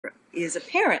is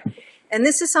apparent. And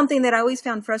this is something that I always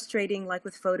found frustrating, like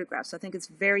with photographs. I think it's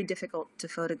very difficult to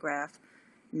photograph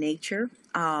nature.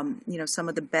 Some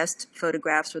of the best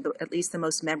photographs, or at least the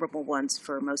most memorable ones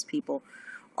for most people,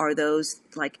 are those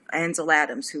like Ansel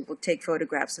Adams, who will take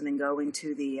photographs and then go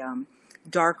into the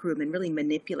dark room and really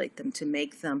manipulate them to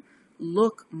make them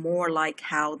look more like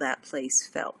how that place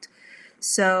felt.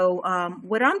 So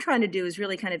what I'm trying to do is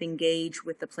really kind of engage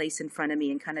with the place in front of me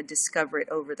and kind of discover it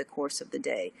over the course of the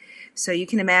day. So you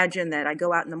can imagine that I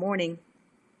go out in the morning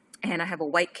and I have a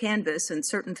white canvas, and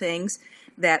certain things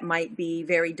that might be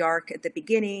very dark at the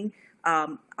beginning,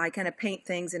 I kind of paint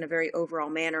things in a very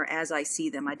overall manner as I see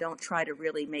them. I don't try to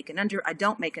really make I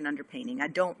don't make an underpainting. I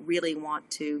don't really want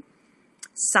to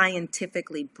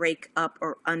scientifically break up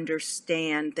or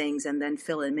understand things and then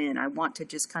fill them in. I want to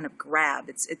just kind of grab.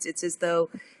 It's as though,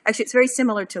 actually, it's very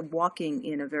similar to walking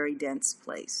in a very dense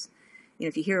place.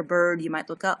 If you hear a bird, you might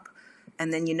look up,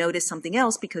 and then you notice something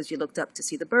else because you looked up to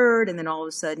see the bird, and then all of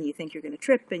a sudden you think you're going to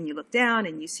trip, and you look down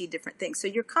and you see different things. So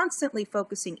you're constantly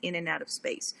focusing in and out of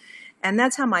space. And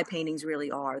that's how my paintings really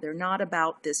are. They're not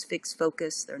about this fixed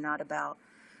focus. They're not about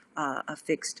a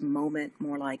fixed moment,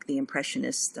 more like the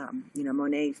Impressionist.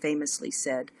 Monet famously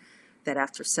said that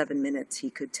after 7 minutes he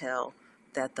could tell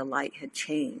that the light had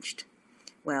changed.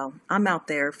 Well, I'm out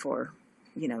there for,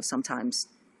 sometimes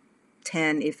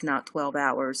 10, if not 12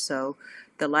 hours, so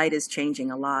the light is changing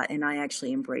a lot, and I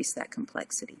actually embrace that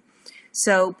complexity.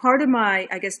 So part of my,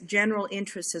 general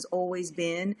interest has always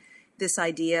been this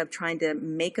idea of trying to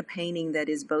make a painting that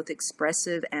is both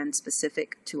expressive and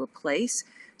specific to a place.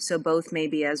 So both may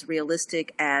be as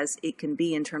realistic as it can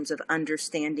be in terms of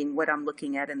understanding what I'm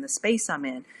looking at in the space I'm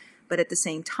in, but at the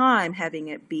same time having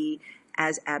it be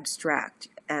as abstract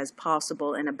as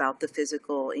possible and about the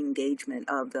physical engagement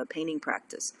of the painting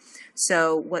practice.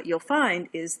 So what you'll find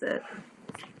is that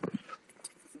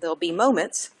there'll be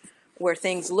moments where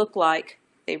things look like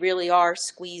they really are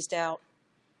squeezed out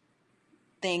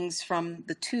things from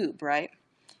the tube, right?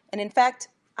 And in fact,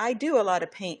 I do a lot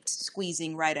of paint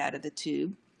squeezing right out of the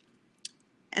tube.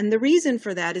 And the reason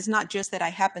for that is not just that I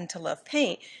happen to love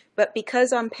paint, but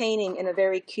because I'm painting in a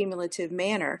very cumulative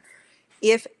manner.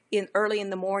 If early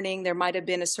in the morning there might have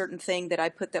been a certain thing that I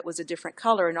put that was a different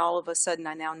color, and all of a sudden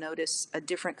I now notice a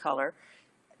different color,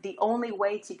 the only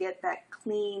way to get that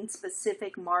clean,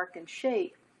 specific mark and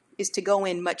shape is to go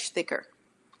in much thicker.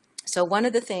 So one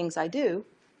of the things I do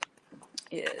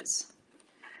is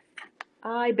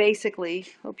I basically,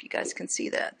 hope you guys can see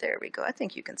that. There we go. I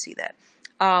think you can see that.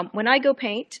 When I go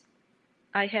paint,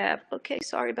 I have,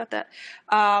 sorry about that.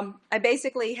 I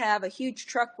basically have a huge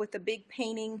truck with a big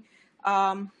painting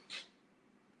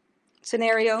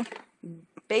scenario.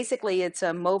 Basically, it's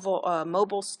a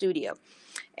mobile studio.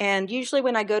 And usually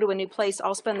when I go to a new place,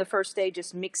 I'll spend the first day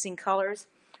just mixing colors.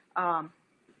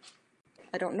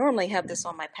 I don't normally have this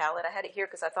on my palette. I had it here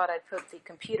because I thought I'd put the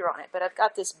computer on it. But I've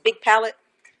got this big palette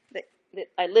that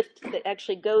I lift that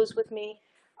actually goes with me.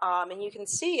 And you can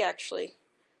see, actually,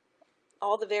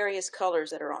 all the various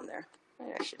colors that are on there.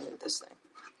 Maybe I should move this thing.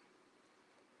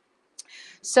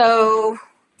 So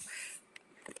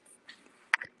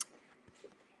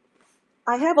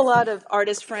I have a lot of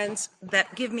artist friends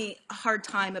that give me a hard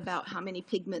time about how many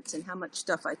pigments and how much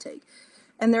stuff I take.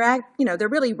 And they're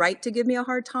really right to give me a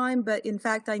hard time, but in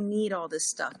fact I need all this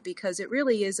stuff because it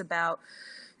really is about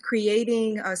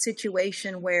creating a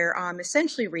situation where I'm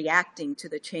essentially reacting to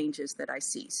the changes that I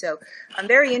see. So I'm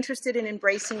very interested in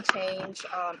embracing change,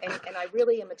 and I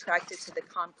really am attracted to the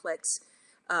complex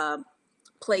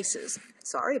places.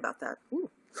 Sorry about that.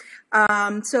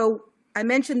 So I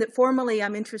mentioned that formally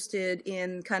I'm interested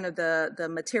in kind of the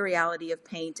materiality of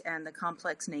paint and the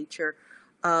complex nature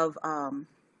of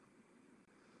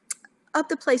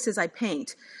the places I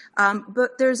paint.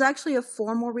 But there's actually a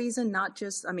formal reason, a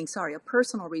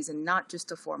personal reason, not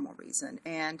just a formal reason.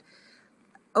 And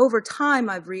over time,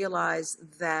 I've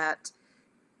realized that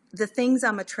the things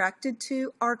I'm attracted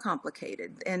to are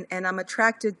complicated, and I'm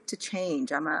attracted to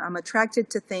change. I'm attracted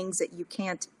to things that you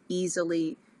can't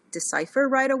easily decipher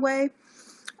right away.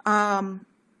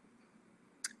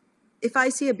 If I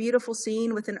see a beautiful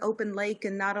scene with an open lake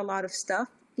and not a lot of stuff,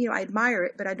 I admire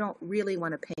it, but I don't really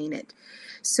want to paint it.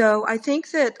 So I think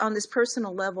that on this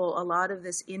personal level, a lot of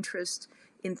this interest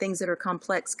in things that are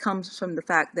complex comes from the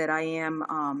fact that I'm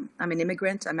an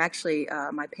immigrant. I'm actually,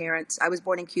 my parents, I was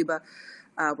born in Cuba,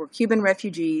 were Cuban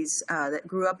refugees that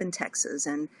grew up in Texas.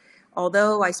 And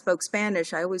although I spoke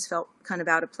Spanish, I always felt kind of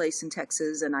out of place in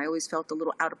Texas, and I always felt a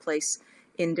little out of place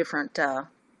in different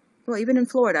even in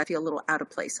Florida, I feel a little out of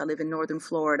place. I live in northern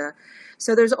Florida.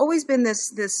 So there's always been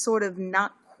this sort of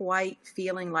not quite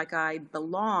feeling like I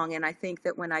belong. And I think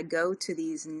that when I go to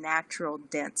these natural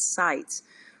dense sites,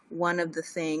 one of the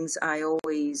things I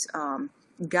always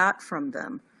got from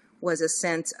them was a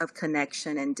sense of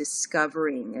connection and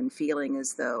discovering and feeling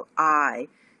as though I,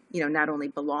 not only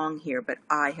belong here, but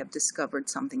I have discovered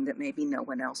something that maybe no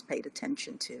one else paid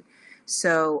attention to.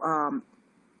 So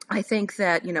I think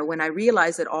that, when I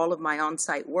realized that all of my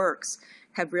on-site works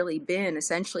have really been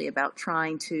essentially about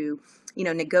trying to,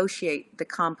 negotiate the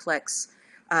complex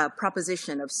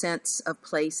proposition of sense of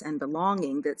place and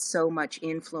belonging that so much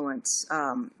influence,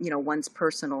 one's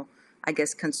personal, I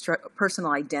guess,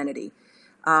 personal identity.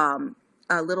 A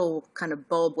little kind of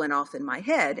bulb went off in my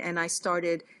head, and I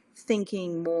started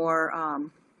thinking more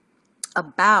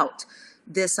about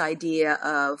this idea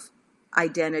of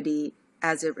identity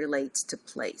as it relates to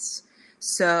place.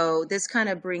 So this kind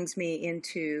of brings me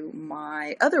into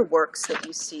my other works that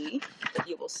you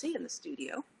will see in the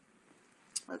studio.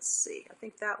 Let's see, I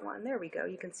think that one, there we go.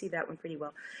 You can see that one pretty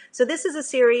well. So this is a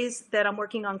series that I'm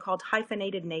working on called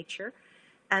Hyphenated Nature.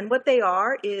 And what they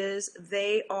are is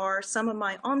they are some of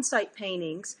my on-site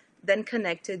paintings then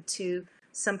connected to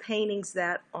some paintings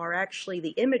that are actually,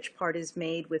 the image part is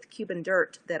made with Cuban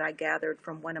dirt that I gathered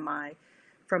from a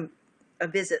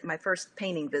visit, my first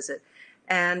painting visit.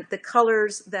 And the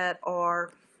colors that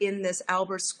are in this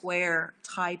Albert Square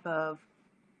type of,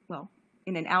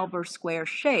 in an Albert Square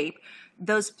shape,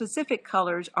 those specific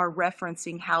colors are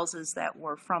referencing houses that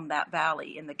were from that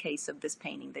valley in the case of this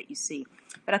painting that you see.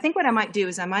 But I think what I might do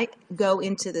is I might go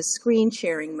into the screen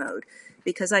sharing mode,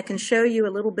 because I can show you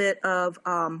a little bit of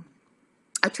a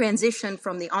transition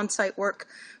from the on-site work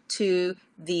to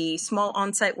the small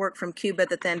on-site work from Cuba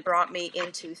that then brought me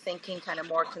into thinking kind of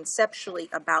more conceptually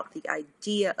about the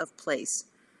idea of place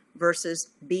versus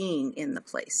being in the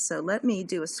place. So let me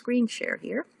do a screen share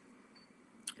here.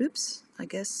 Oops, I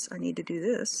guess I need to do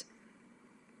this.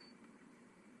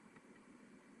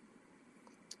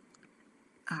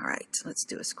 All right, let's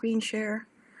do a screen share.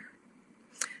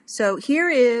 So here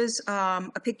is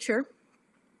a picture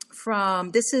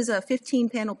from, this is a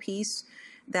 15-panel piece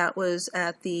that was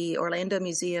at the Orlando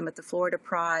Museum at the Florida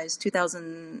Prize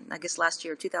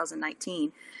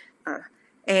 2019.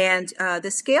 And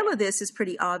the scale of this is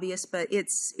pretty obvious, but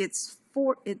it's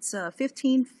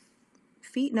 14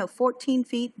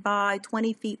 feet by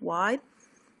 20 feet wide.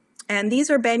 And these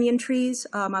are banyan trees.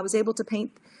 I was able to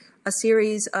paint a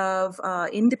series of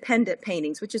independent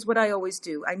paintings, which is what I always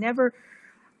do.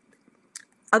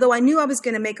 Although I knew I was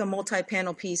going to make a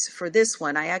multi-panel piece for this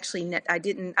one, I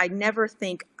never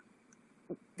think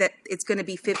that it's going to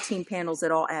be 15 panels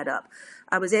that all add up.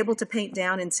 I was able to paint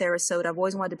down in Sarasota. I've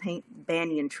always wanted to paint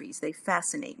banyan trees. They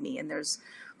fascinate me, and there's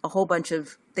a whole bunch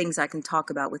of things I can talk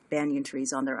about with banyan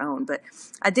trees on their own. But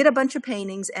I did a bunch of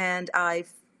paintings, and I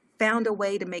found a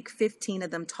way to make 15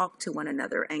 of them talk to one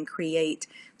another and create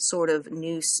sort of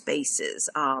new spaces.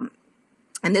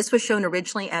 And this was shown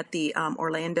originally at the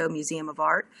Orlando Museum of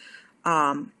Art.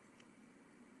 At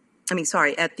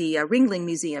the Ringling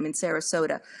Museum in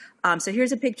Sarasota. So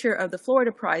here's a picture of the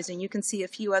Florida Prize, and you can see a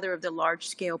few other of the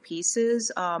large-scale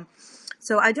pieces.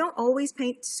 So I don't always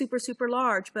paint super, super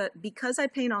large, but because I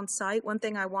paint on site, one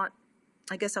thing I want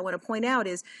to point out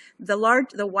is the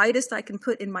widest I can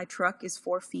put in my truck is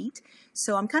 4 feet.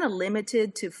 So I'm kind of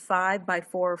limited to 5 by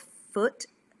 4 foot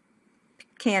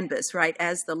canvas, right,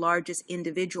 as the largest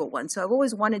individual one. So I've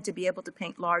always wanted to be able to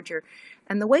paint larger,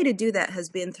 and the way to do that has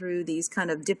been through these kind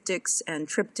of diptychs and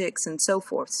triptychs and so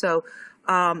forth. So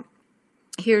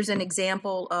here's an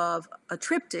example of a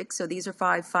triptych. So these are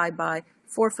 5 by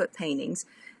 4 foot paintings,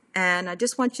 and I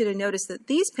just want you to notice that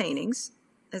these paintings,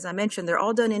 as I mentioned, they're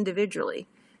all done individually.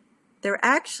 They're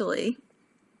actually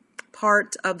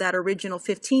part of that original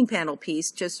 15 panel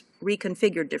piece, just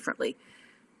reconfigured differently.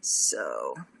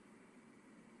 So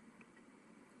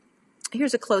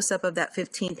here's a close-up of that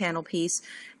 15-panel piece.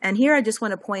 And here I just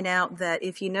want to point out that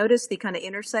if you notice the kind of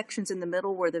intersections in the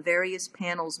middle where the various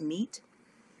panels meet,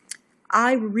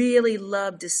 I really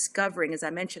love discovering, as I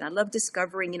mentioned, I love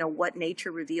discovering, what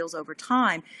nature reveals over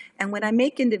time. And when I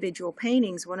make individual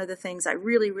paintings, one of the things I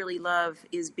really, really love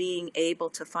is being able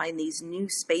to find these new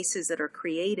spaces that are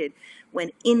created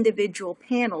when individual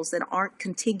panels that aren't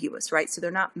contiguous, right? So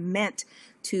they're not meant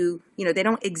to, they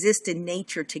don't exist in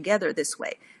nature together this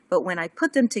way. But when I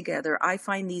put them together, I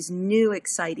find these new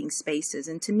exciting spaces.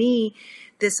 And to me,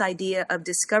 this idea of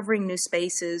discovering new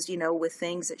spaces, with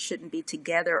things that shouldn't be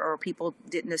together or people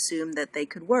didn't assume that they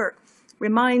could work,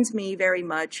 reminds me very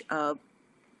much of,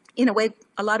 in a way,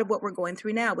 a lot of what we're going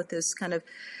through now with this kind of,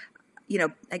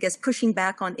 I guess pushing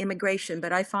back on immigration.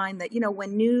 But I find that,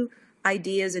 when new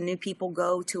ideas and new people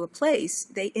go to a place,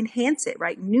 they enhance it,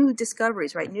 right? New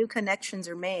discoveries, right? New connections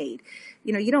are made.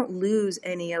 You know, you don't lose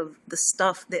any of the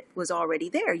stuff that was already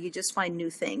there. You just find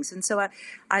new things. And so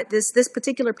this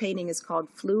particular painting is called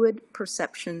Fluid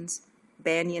Perceptions,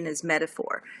 Banyan as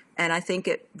Metaphor. And I think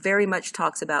it very much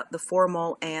talks about the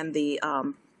formal and the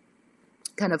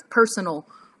kind of personal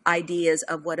ideas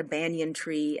of what a banyan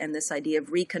tree and this idea of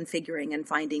reconfiguring and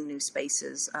finding new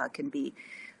spaces can be.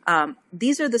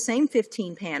 These are the same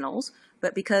 15 panels,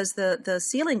 but because the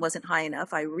ceiling wasn't high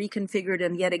enough, I reconfigured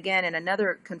them yet again in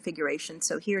another configuration.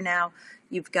 So here now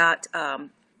you've got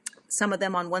some of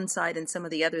them on one side and some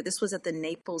of the other. This was at the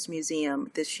Naples Museum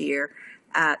this year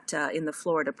at in the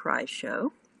Florida Prize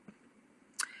Show.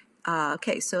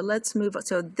 Okay, so let's move on.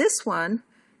 So this one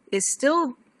is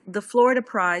still the Florida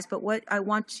Prize, but what I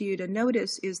want you to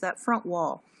notice is that front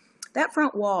wall. That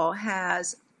front wall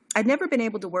has, I've never been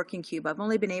able to work in Cuba. I've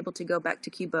only been able to go back to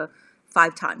Cuba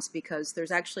 5 times because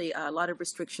there's actually a lot of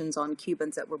restrictions on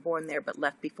Cubans that were born there but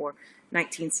left before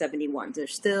 1971.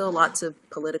 There's still lots of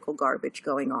political garbage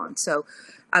going on. So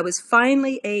I was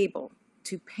finally able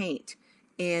to paint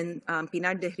in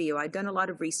Pinar del Rio. I'd done a lot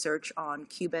of research on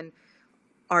Cuban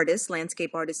artists,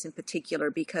 landscape artists in particular,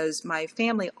 because my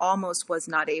family almost was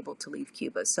not able to leave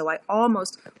Cuba. So I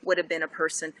almost would have been a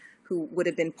person who would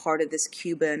have been part of this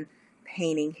Cuban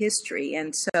painting history.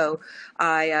 And so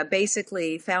I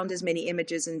basically found as many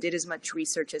images and did as much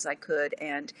research as I could.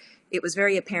 And it was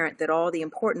very apparent that all the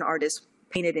important artists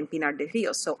painted in Pinar del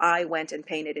Rio. So I went and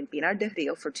painted in Pinar del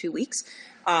Rio for 2 weeks.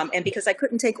 And because I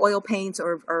couldn't take oil paints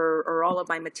or all of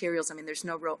my materials, I mean, there's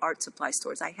no real art supply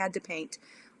stores, I had to paint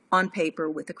on paper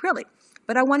with acrylic.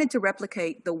 But I wanted to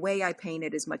replicate the way I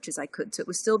painted as much as I could. So it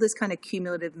was still this kind of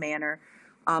cumulative manner.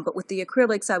 But with the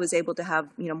acrylics, I was able to have,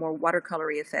 you know, more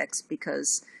watercolory effects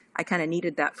because I kind of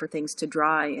needed that for things to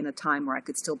dry in a time where I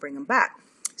could still bring them back.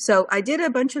 So I did a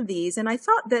bunch of these, and I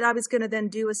thought that I was going to then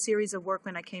do a series of work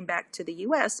when I came back to the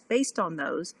U.S. based on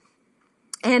those.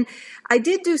 And I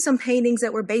did do some paintings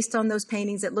that were based on those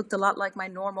paintings that looked a lot like my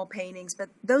normal paintings, but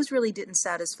those really didn't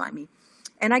satisfy me.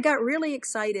 And I got really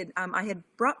excited. I had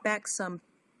brought back some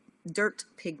dirt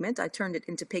pigment. I turned it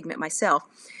into pigment myself.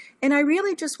 And I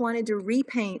really just wanted to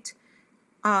repaint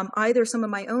either some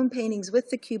of my own paintings with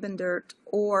the Cuban dirt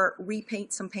or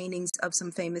repaint some paintings of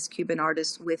some famous Cuban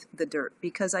artists with the dirt,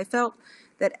 because I felt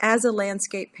that as a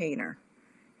landscape painter,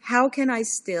 how can I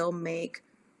still make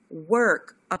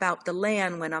work about the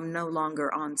land when I'm no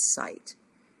longer on site?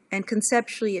 And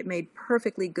conceptually, it made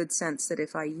perfectly good sense that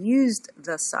if I used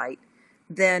the site,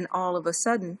 then all of a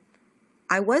sudden,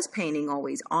 I was painting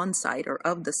always on site or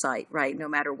of the site, right, no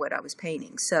matter what I was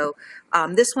painting. So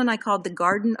this one I called the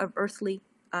Garden of Earthly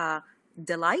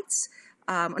Delights.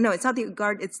 No, it's not the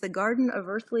garden, it's the Garden of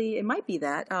Earthly, it might be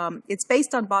that. It's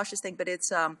based on Bosch's thing, but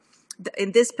it's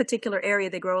in this particular area,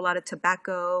 they grow a lot of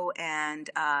tobacco and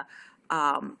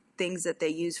things that they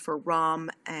use for rum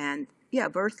and, yeah,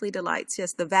 of Earthly Delights.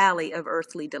 Yes, the Valley of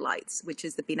Earthly Delights, which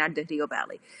is the Pinar del Rio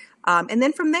Valley. And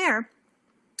then from there,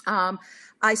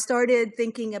 I started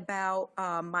thinking about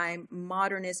my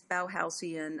modernist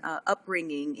Bauhausian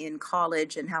upbringing in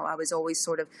college and how I was always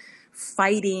sort of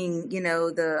fighting, you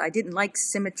know, I didn't like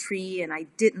symmetry and I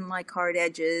didn't like hard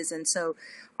edges. And so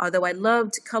although I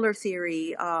loved color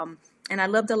theory and I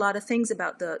loved a lot of things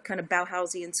about the kind of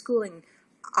Bauhausian schooling,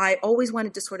 I always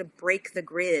wanted to sort of break the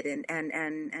grid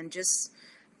and just,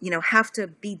 you know, have to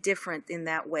be different in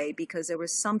that way because there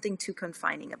was something too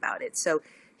confining about it. So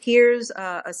here's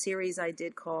a series I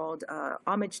did called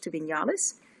Homage to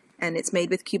Viñales, and it's made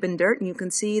with Cuban dirt. And you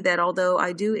can see that although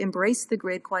I do embrace the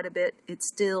grid quite a bit, it's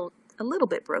still a little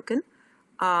bit broken.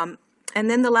 And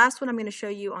then the last one I'm going to show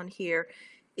you on here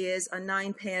is a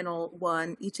 9-panel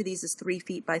one. Each of these is 3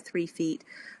 feet by 3 feet.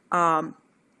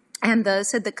 And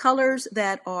the colors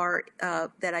that are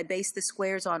that I base the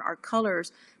squares on are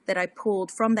colors that I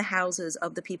pulled from the houses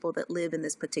of the people that live in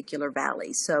this particular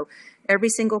valley. So every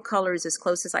single color is as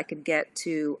close as I could get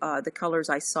to the colors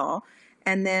I saw.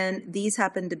 And then these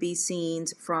happen to be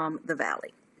scenes from the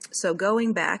valley. So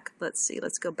going back, let's see,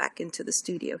 let's go back into the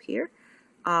studio here.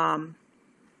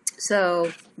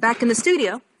 So back in the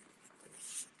studio,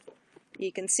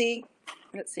 you can see,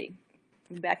 let's see,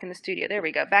 back in the studio, there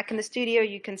we go. Back in the studio,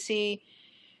 you can see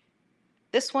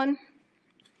this one.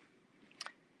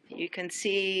 You can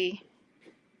see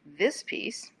this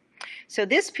piece. So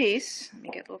this piece, let me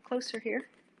get a little closer here.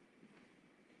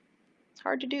 It's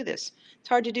hard to do this. It's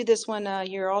hard to do this when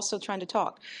you're also trying to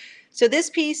talk. So this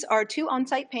piece are 2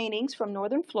 on-site paintings from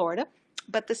northern Florida,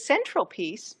 but the central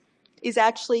piece is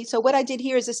actually, so what I did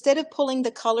here is instead of pulling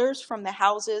the colors from the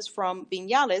houses from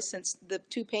Viñales, since the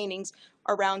 2 paintings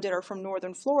around it are from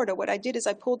northern Florida, what I did is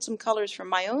I pulled some colors from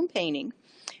my own painting.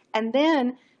 And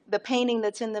then the painting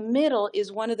that's in the middle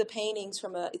is one of the paintings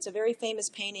from it's a very famous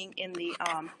painting in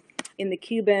the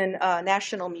Cuban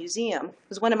National Museum. It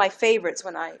was one of my favorites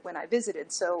when I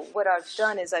visited. So what I've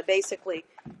done is I basically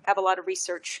have a lot of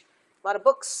research, a lot of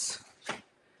books.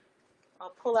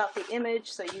 I'll pull out the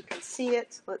image so you can see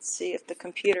it. Let's see if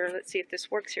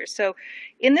this works here. So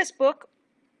in this book,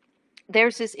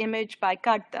 there's this image by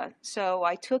Carta. So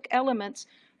I took elements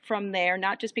from there,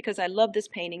 not just because I love this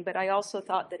painting, but I also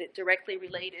thought that it directly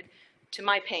related to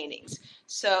my paintings.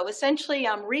 So essentially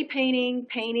I'm repainting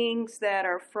paintings that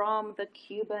are from the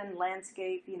Cuban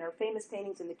landscape, famous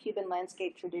paintings in the Cuban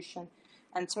landscape tradition,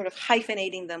 and sort of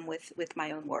hyphenating them with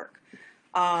my own work.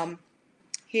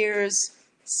 Here's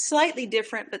slightly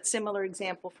different but similar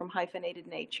example from Hyphenated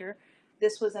Nature.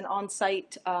 This was an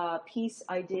on-site piece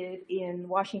I did in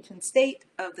Washington State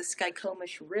of the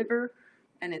Skykomish River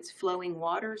and its flowing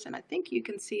waters, and I think you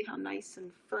can see how nice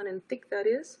and fun and thick that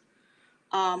is.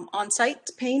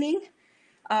 On-site painting.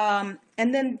 And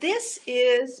then this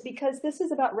is, because this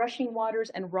is about rushing waters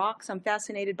and rocks, I'm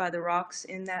fascinated by the rocks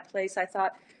in that place. I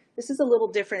thought this is a little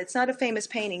different. It's not a famous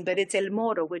painting, but it's El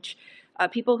Moro, which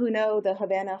people who know the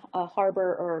Havana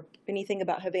harbor or anything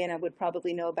about Havana would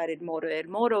probably know about El Moro. El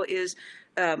Moro is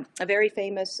a very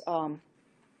famous, oh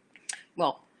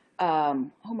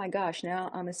my gosh,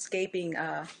 now I'm escaping,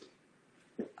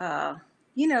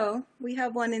 we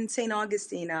have one in St.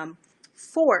 Augustine,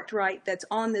 fort, right, that's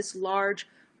on this large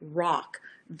rock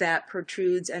that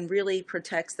protrudes and really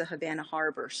protects the Havana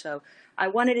harbor. So I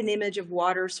wanted an image of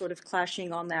water sort of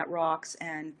clashing on that rocks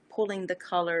and pulling the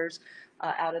colors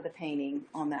out of the painting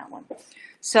on that one.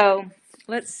 So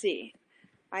let's see.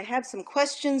 I have some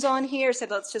questions on here, so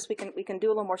we can do a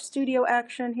little more studio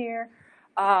action here.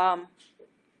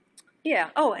 Yeah,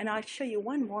 oh, and I'll show you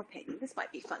one more painting. This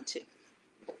might be fun too.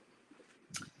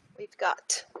 We've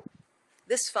got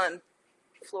this fun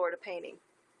Florida painting,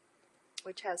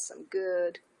 which has some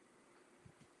good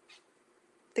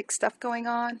thick stuff going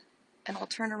on. And I'll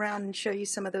turn around and show you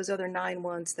some of those other 9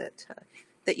 ones that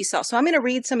you saw. So I'm going to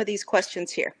read some of these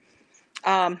questions here.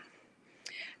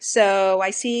 So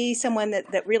I see someone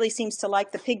that really seems to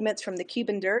like the pigments from the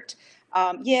Cuban dirt.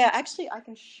 Yeah, actually, I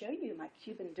can show you my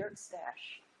Cuban dirt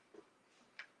stash.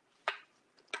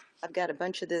 I've got a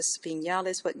bunch of this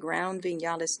Viñales, ground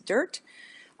Viñales dirt.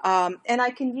 And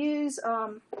I can use,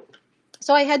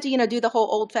 so I had to, do the whole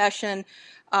old-fashioned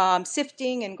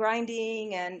sifting and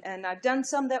grinding, and I've done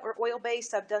some that were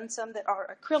oil-based. I've done some that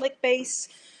are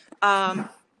acrylic-based.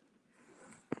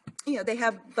 They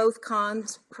have both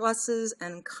pluses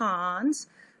and cons.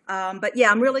 But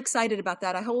yeah, I'm real excited about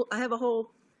that. I have a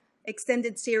whole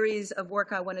extended series of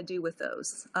work I want to do with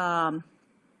those.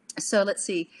 So let's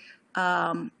see.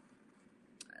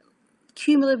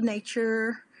 Cumulative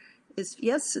nature is,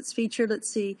 yes, it's featured. Let's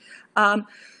see.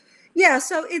 Yeah,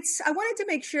 so I wanted to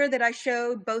make sure that I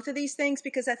showed both of these things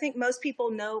because I think most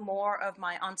people know more of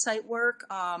my on-site work,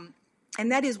 and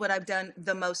that is what I've done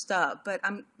the most of. But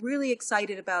I'm really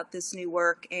excited about this new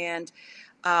work, and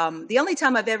the only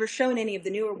time I've ever shown any of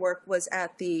the newer work was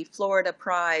at the Florida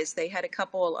Prize. They had a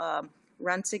couple,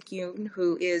 Ransik Yoon,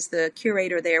 who is the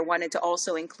curator there, wanted to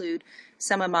also include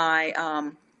some of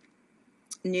my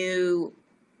new,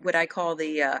 what I call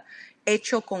the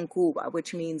Hecho con Cuba,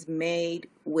 which means made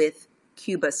with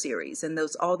Cuba series. And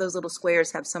all those little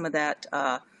squares have some of that,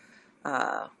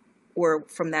 were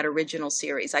from that original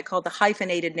series. I call the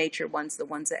hyphenated nature ones the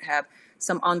ones that have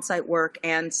some on-site work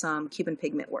and some Cuban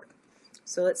pigment work.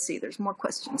 So let's see, there's more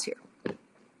questions here.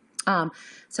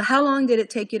 So how long did it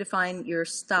take you to find your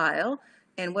style,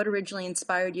 and what originally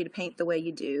inspired you to paint the way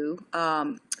you do,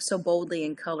 so boldly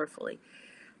and colorfully?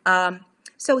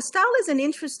 So style is an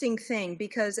interesting thing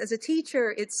because as a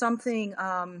teacher, it's something,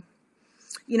 I'm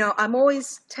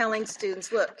always telling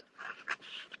students, look,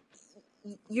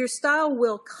 your style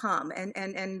will come,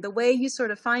 and the way you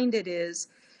sort of find it is,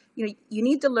 you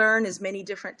need to learn as many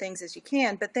different things as you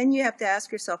can, but then you have to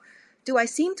ask yourself, do I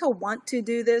seem to want to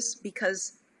do this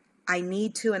because I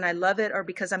need to and I love it, or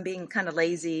because I'm being kind of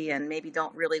lazy and maybe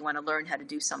don't really want to learn how to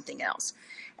do something else?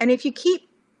 And if you keep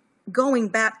going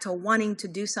back to wanting to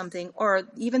do something, or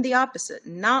even the opposite,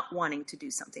 not wanting to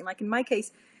do something, like in my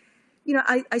case,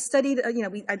 I studied,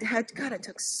 I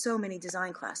took so many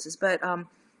design classes, but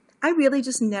I really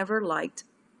just never liked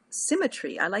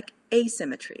symmetry. I like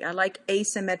asymmetry. I like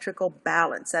asymmetrical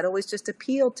balance. That always just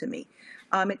appealed to me.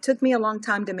 It took me a long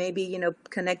time to maybe,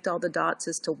 connect all the dots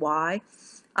as to why.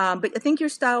 But I think your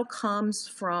style comes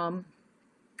from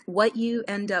what you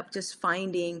end up just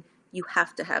finding you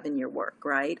have to have in your work,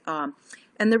 right? And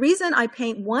And the reason I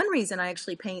paint, one reason I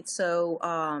actually paint so,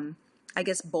 I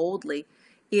guess, boldly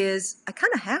is I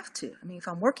kind of have to. I mean, if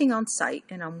I'm working on site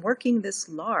and I'm working this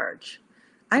large,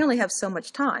 I only have so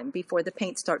much time before the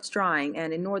paint starts drying.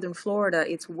 And in northern Florida,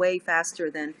 it's way faster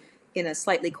than in a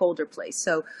slightly colder place.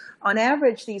 So on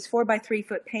average, these 4 by 3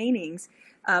 foot paintings,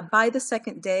 by the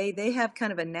second day, they have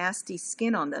kind of a nasty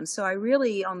skin on them. So I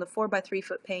really, on the 4 by 3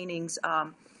 foot paintings,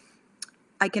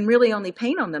 I can really only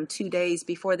paint on them 2 days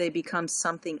before they become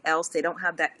something else. They don't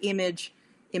have that image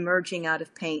emerging out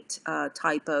of paint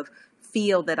type of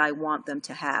feel that I want them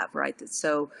to have, right?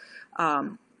 So,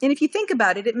 and if you think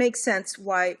about it, it makes sense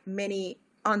why many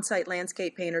on-site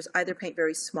landscape painters either paint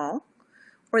very small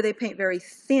or they paint very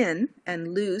thin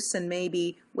and loose and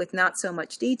maybe with not so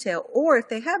much detail. Or if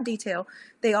they have detail,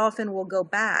 they often will go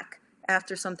back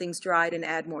after something's dried and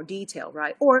add more detail,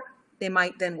 right? Or they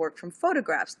might then work from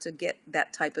photographs to get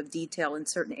that type of detail in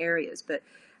certain areas. But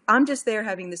I'm just there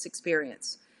having this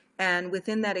experience. And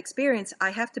within that experience,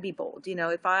 I have to be bold. You know,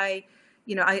 if I,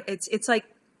 you know, it's like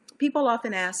people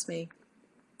often ask me,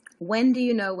 when do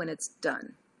you know when it's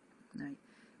done? Right?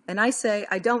 And I say,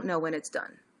 I don't know when it's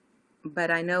done, but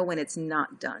I know when it's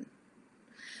not done.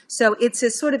 So it's a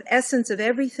sort of essence of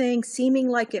everything seeming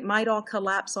like it might all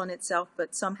collapse on itself,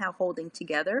 but somehow holding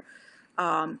together.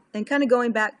 And kind of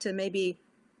going back to maybe,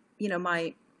 you know,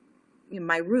 my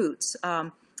roots,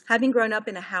 having grown up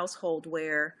in a household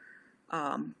where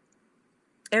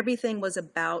everything was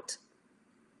about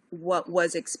what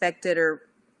was expected or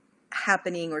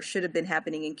happening or should have been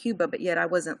happening in Cuba, but yet I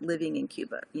wasn't living in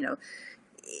Cuba. You know,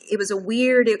 it was a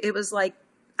weird, it was like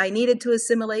I needed to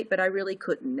assimilate, but I really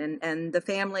couldn't. And the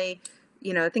family,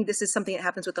 you know, I think this is something that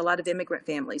happens with a lot of immigrant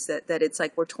families, that it's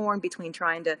like we're torn between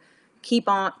trying to keep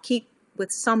with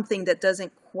something that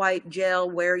doesn't quite gel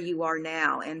where you are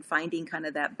now and finding kind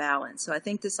of that balance. So I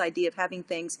think this idea of having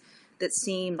things that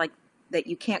seem like that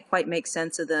you can't quite make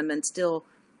sense of them and still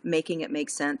making it make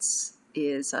sense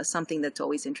is something that's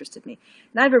always interested me.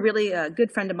 And I have a really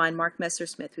good friend of mine, Mark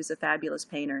Messersmith, who's a fabulous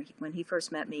painter. When he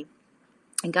first met me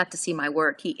and got to see my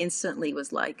work, he instantly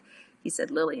was like, he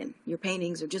said, "Lilian, your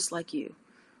paintings are just like you.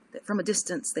 That from a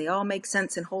distance, they all make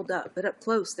sense and hold up, but up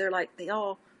close, they're like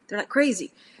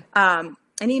crazy." And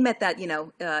he meant that, you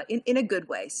know, in a good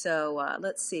way. So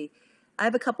let's see. I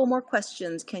have a couple more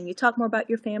questions. Can you talk more about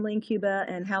your family in Cuba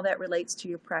and how that relates to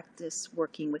your practice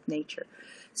working with nature?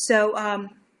 So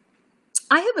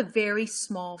I have a very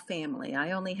small family.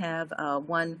 I only have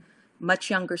one much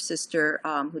younger sister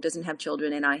who doesn't have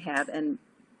children, and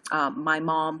my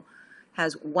mom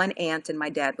has one aunt, and my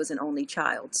dad was an only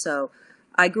child. So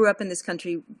I grew up in this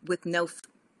country with no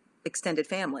extended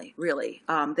family, really,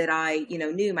 that I, you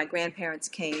know, knew. My grandparents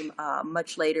came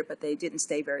much later, but they didn't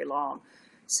stay very long.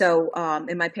 So,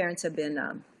 and my parents have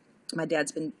been, my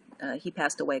dad's been, he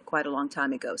passed away quite a long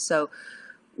time ago. So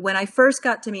when I first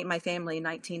got to meet my family in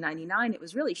 1999, it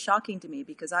was really shocking to me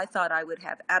because I thought I would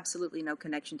have absolutely no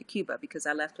connection to Cuba because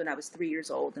I left when I was 3 years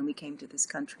old and we came to this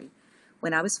country.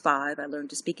 When I was 5, I learned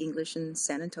to speak English in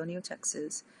San Antonio,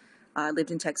 Texas. I lived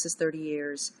in Texas 30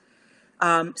 years.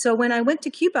 So when I went to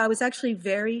Cuba, I was actually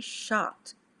very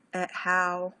shocked at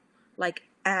how, like,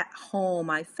 at home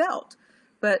I felt.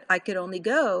 But I could only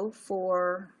go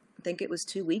for, I think it was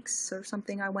 2 weeks or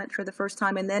something I went for the first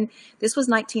time. And then this was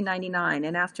 1999.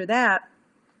 And after that,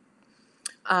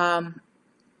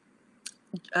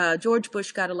 George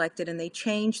Bush got elected and they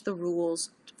changed the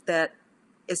rules that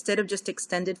instead of just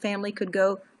extended family could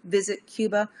go visit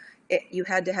Cuba, you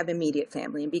had to have immediate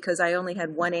family. And because I only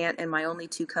had one aunt and my only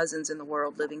 2 cousins in the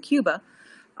world live in Cuba,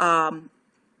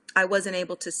 I wasn't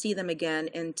able to see them again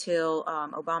until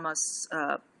Obama's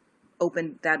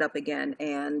opened that up again.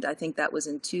 And I think that was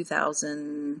in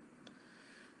 2000,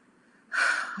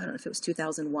 I don't know if it was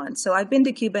 2001. So I've been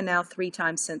to Cuba now 3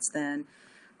 times since then.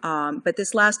 But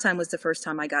this last time was the first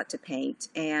time I got to paint.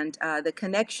 And the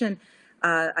connection,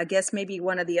 I guess maybe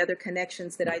one of the other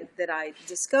connections that I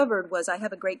discovered was I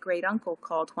have a great uncle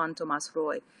called Juan Tomás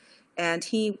Roig, and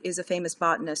he is a famous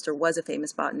botanist, or was a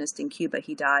famous botanist in Cuba.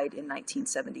 He died in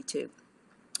 1972.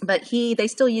 But they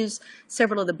still use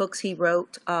several of the books he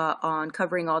wrote on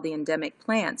covering all the endemic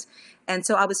plants. And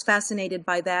so I was fascinated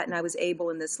by that, and I was able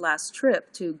in this last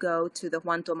trip to go to the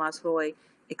Juan Tomás Roig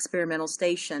experimental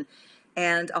station.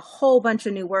 And a whole bunch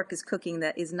of new work is cooking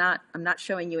that is not, I'm not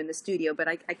showing you in the studio, but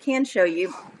I can show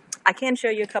you. I can show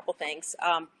you a couple things.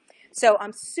 So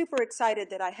I'm super excited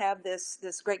that I have this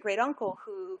great uncle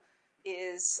who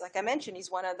is, like I mentioned, he's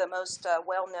one of the most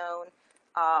well-known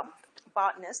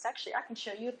botanists. Actually, I can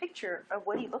show you a picture of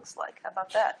what he looks like. How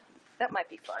about that? That might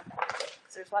be fun.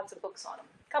 So there's lots of books on him.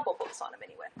 A couple books on him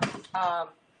anyway.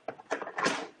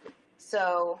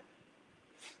 So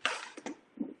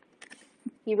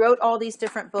he wrote all these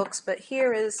different books, but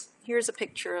here's a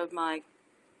picture of my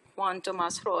Juan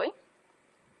Tomás Roig.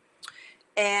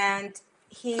 And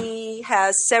he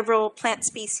has several plant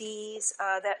species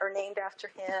that are named after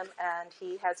him, and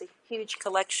he has a huge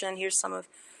collection. Here's some of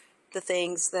the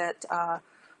things that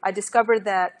I discovered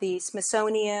that the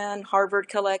Smithsonian, Harvard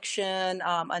collection,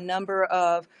 a number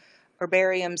of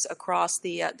herbariums across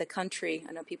the country.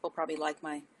 I know people probably like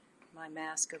my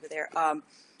mask over there.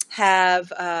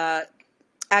 Have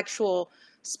actual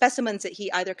specimens that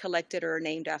he either collected or are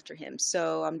named after him.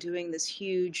 So I'm doing this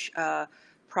huge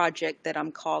project that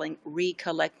I'm calling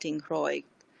Recollecting Roig,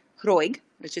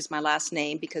 which is my last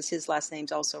name because his last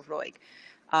name's also Roig.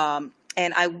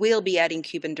 And I will be adding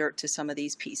Cuban dirt to some of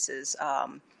these pieces.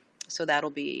 So that'll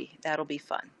be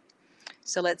fun.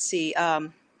 So let's see.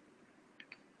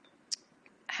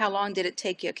 How long did it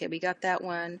take you? Okay, we got that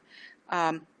one.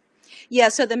 Yeah,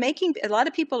 so a lot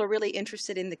of people are really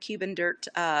interested in the Cuban dirt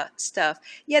stuff.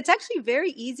 Yeah, it's actually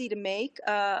very easy to make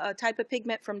a type of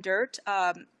pigment from dirt.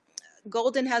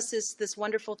 Golden has this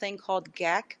wonderful thing called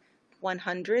GAC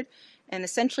 100, and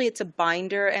essentially it's a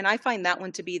binder, and I find that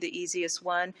one to be the easiest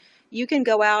one. You can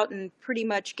go out and pretty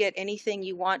much get anything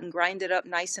you want and grind it up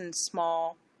nice and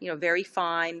small, very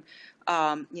fine.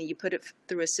 You put it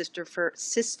through a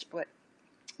what,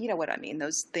 you know what I mean,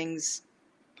 those things.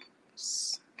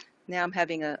 Now I'm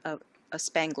having a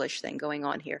Spanglish thing going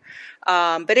on here.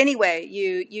 But anyway,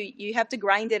 you have to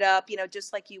grind it up,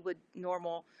 just like you would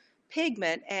normal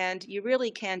pigment, and you really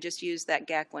can just use that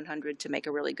GAC 100 to make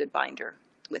a really good binder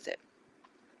with it.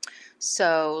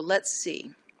 So let's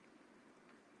see.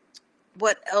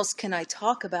 What else can I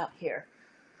talk about here?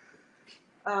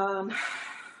 And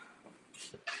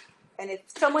if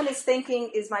someone is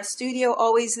thinking, is my studio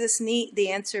always this neat?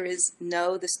 The answer is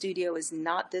no, the studio is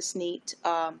not this neat.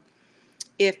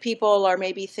 If people are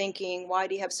maybe thinking, why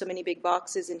do you have so many big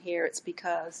boxes in here? It's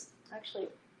because, actually,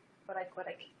 what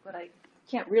I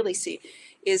can't really see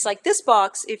is like this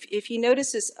box. If you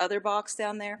notice this other box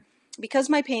down there, because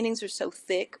my paintings are so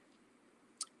thick,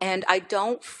 and I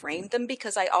don't frame them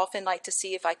because I often like to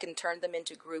see if I can turn them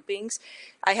into groupings,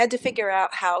 I had to figure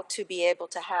out how to be able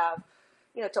to have,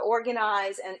 to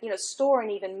organize and, store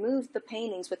and even move the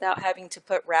paintings without having to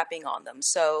put wrapping on them.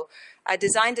 So I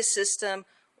designed a system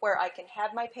where I can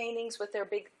have my paintings with their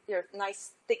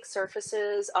nice thick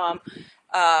surfaces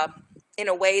in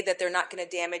a way that they're not going to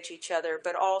damage each other,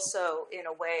 but also in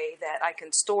a way that I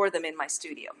can store them in my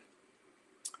studio.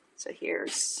 So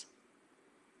here's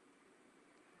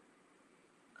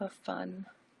a fun.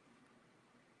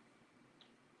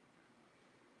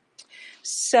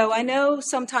 So I know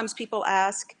sometimes people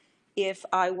ask if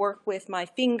I work with my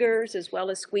fingers as well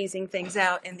as squeezing things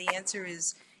out, and the answer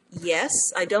is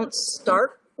yes. I don't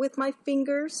start with my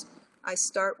fingers. I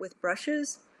start with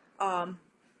brushes, and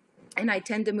I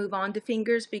tend to move on to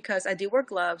fingers because I do wear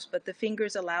gloves, but the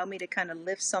fingers allow me to kind of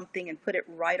lift something and put it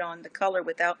right on the color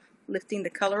without lifting the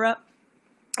color up.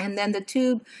 And then the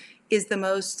tube is the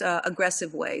most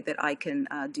aggressive way that I can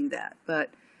do that. But,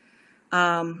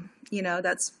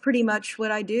 that's pretty much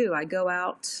what I do. I go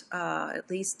out, at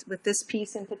least with this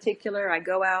piece in particular, I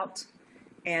go out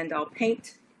and I'll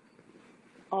paint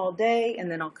all day,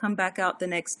 and then I'll come back out the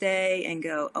next day and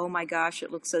go, oh my gosh,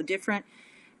 it looks so different.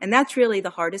 And that's really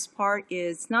the hardest part,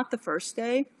 is not the first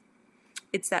day,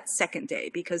 it's that second day,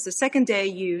 because the second day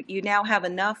you now have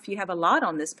enough, you have a lot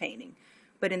on this painting.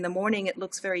 But in the morning, it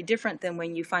looks very different than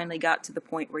when you finally got to the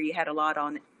point where you had a lot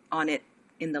on it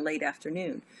in the late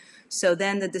afternoon. So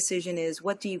then the decision is,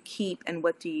 what do you keep and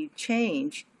what do you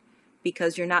change?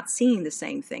 Because you're not seeing the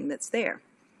same thing that's there.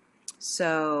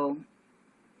 So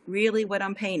really what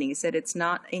I'm painting is that it's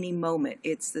not any moment.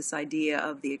 It's this idea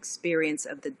of the experience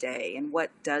of the day and what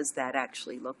does that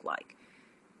actually look like.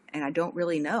 And I don't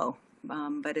really know.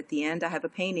 But at the end, I have a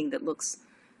painting that looks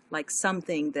like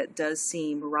something that does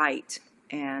seem right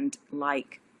and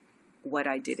like what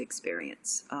I did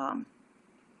experience.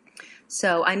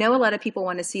 So I know a lot of people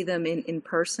want to see them in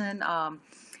person,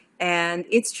 and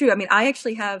it's true. I mean,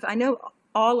 I know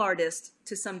all artists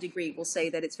to some degree will say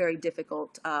that it's very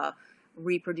difficult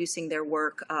reproducing their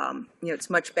work. It's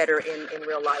much better in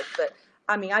real life. But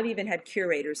I mean, I've even had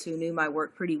curators who knew my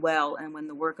work pretty well, and when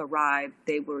the work arrived,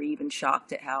 they were even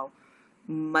shocked at how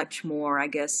much more, I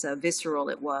guess, visceral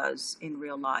it was in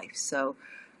real life. So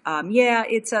yeah,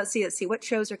 it's let's see what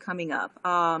shows are coming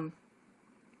up.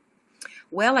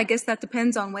 Well, I guess that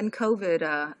depends on when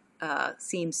COVID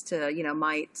seems to,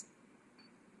 might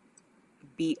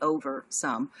be over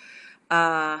some.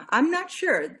 I'm not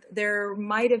sure. There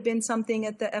might have been something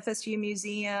at the FSU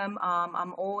Museum.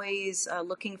 I'm always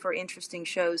looking for interesting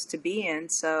shows to be in,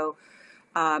 so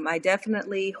I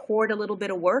definitely hoard a little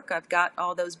bit of work. I've got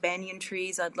all those banyan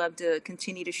trees I'd love to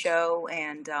continue to show,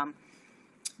 and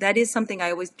that is something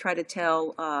I always try to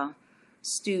tell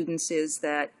students is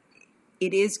that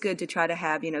it is good to try to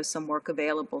have, some work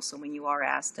available. So when you are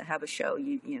asked to have a show,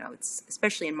 it's,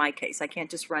 especially in my case, I can't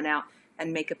just run out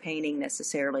and make a painting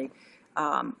necessarily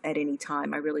at any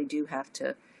time. I really do have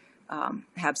to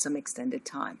have some extended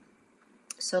time.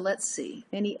 So let's see.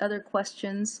 Any other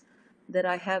questions that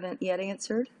I haven't yet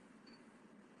answered?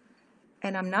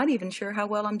 And I'm not even sure how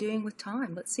well I'm doing with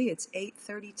time. Let's see, it's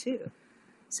 8:32.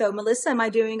 So Melissa, am I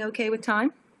doing okay with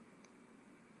time?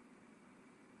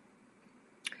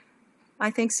 I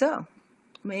think so.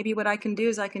 Maybe what I can do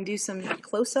is I can do some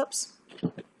close-ups. I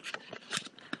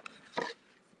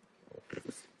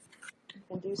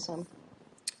can do some.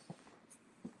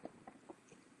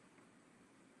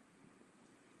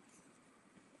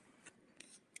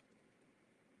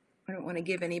 I don't want to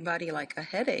give anybody like a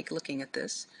headache looking at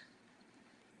this.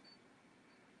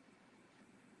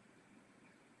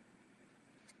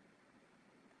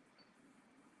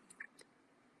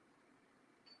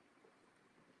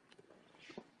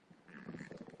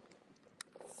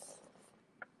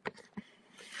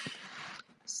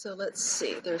 So let's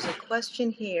see, there's a question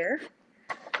here.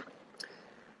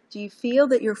 Do you feel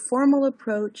that your formal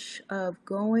approach of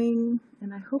going,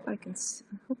 and I hope this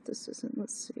isn't,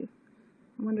 let's see.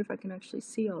 I wonder if I can actually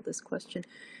see all this question.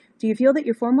 Do you feel that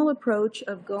your formal approach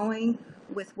of going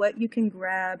with what you can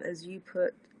grab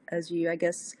I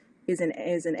guess, is an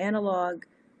analog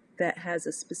that has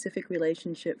a specific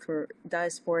relationship for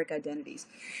diasporic identities?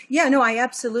 Yeah, no, I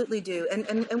absolutely do.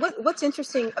 And what's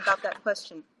interesting about that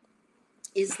question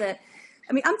is that,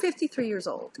 I'm 53 years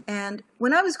old, and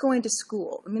when I was going to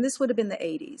school, this would have been the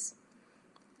 80s,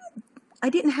 I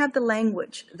didn't have the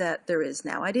language that there is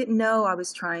now. I didn't know I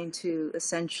was trying to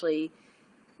essentially,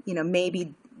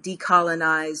 maybe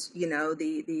decolonize,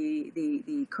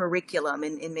 the curriculum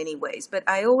in many ways. But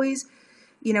I always,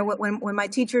 when my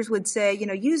teachers would say,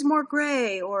 use more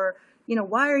gray, or,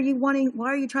 why are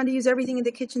you trying to use everything in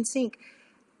the kitchen sink?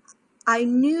 I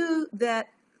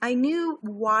knew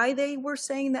why they were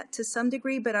saying that to some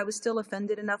degree, but I was still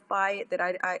offended enough by it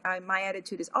that my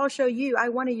attitude is, I'll show you. I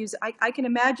want to use it. I can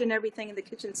imagine everything in the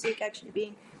kitchen sink actually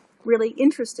being really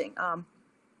interesting.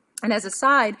 And as a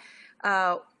side,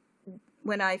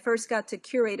 when I first got to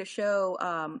curate a show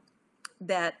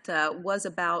that was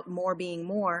about more being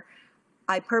more,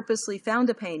 I purposely found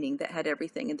a painting that had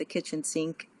everything in the kitchen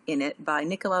sink in it by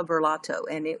Nicola Berlato,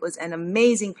 and it was an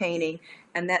amazing painting,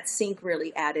 and that sink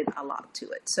really added a lot to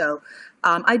it. So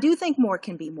I do think more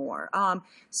can be more.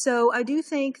 So I do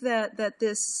think that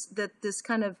this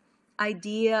kind of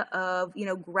idea of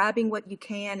grabbing what you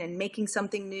can and making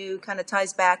something new kind of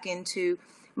ties back into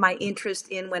my interest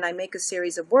in, when I make a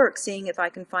series of work, seeing if I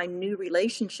can find new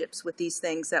relationships with these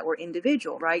things that were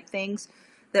individual, right? Things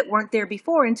that weren't there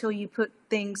before, until you put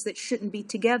things that shouldn't be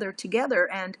together,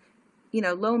 and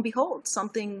lo and behold,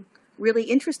 something really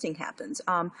interesting happens.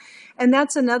 And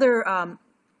that's another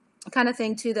kind of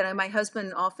thing too, that my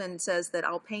husband often says, that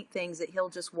I'll paint things that he'll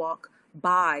just walk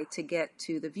by to get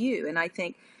to the view. And I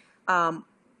think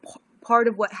part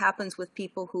of what happens with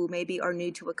people who maybe are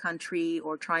new to a country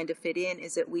or trying to fit in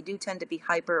is that we do tend to be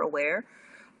hyper aware.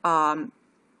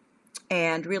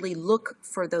 And really look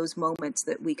for those moments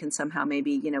that we can somehow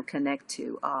maybe, connect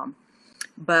to.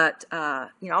 But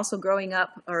also growing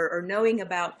up or knowing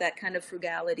about that kind of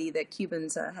frugality that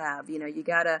Cubans have, you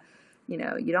gotta, you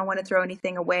don't want to throw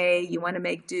anything away. You want to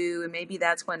make do. And maybe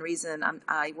that's one reason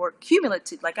I work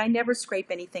cumulative. Like, I never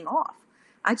scrape anything off.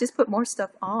 I just put more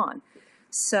stuff on.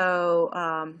 So,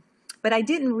 but I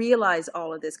didn't realize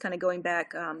all of this, kind of going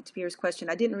back to Pierre's question,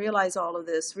 I didn't realize all of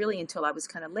this really until I was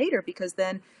kind of later, because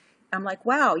then I'm like,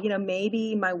 wow,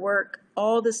 maybe my work,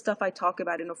 all this stuff I talk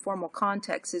about in a formal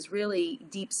context is really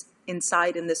deep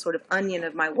inside in this sort of onion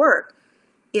of my work.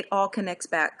 It all connects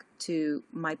back to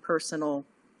my personal,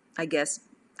 I guess,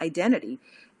 identity.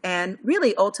 And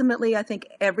really, ultimately, I think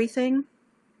everything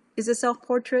is a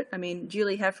self-portrait.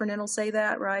 Julie Heffernan will say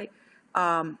that, right?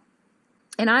 And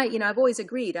I've always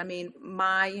agreed.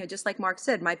 Just like Mark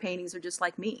said, my paintings are just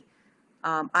like me.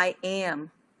 I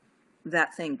am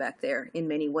that thing back there in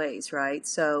many ways, right?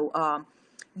 So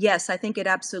yes, I think it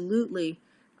absolutely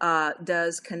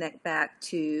does connect back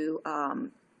to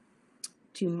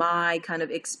my kind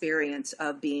of experience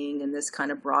of being in this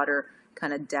kind of broader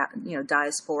kind of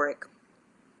diasporic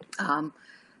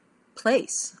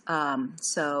place.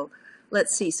 So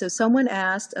Let's see. So someone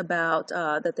asked about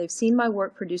that they've seen my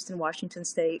work produced in Washington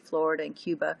State, Florida, and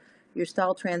Cuba. Your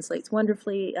style translates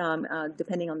wonderfully,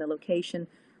 depending on the location.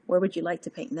 Where would you like to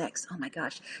paint next? Oh my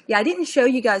gosh. Yeah, I didn't show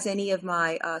you guys any of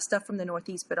my stuff from the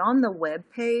Northeast, but on the web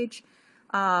page,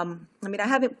 I mean, I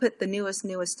haven't put the newest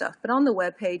stuff, but on the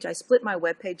web page, I split my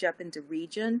web page up into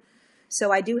region.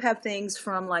 So I do have things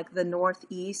from like the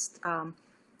Northeast.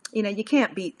 You know, you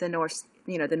can't beat the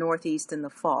the Northeast in the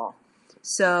fall.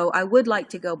 So I would like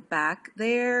to go back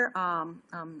there. I'm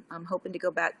hoping to go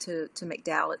back to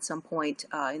McDowell at some point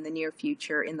in the near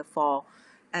future in the fall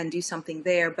and do something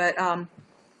there. But,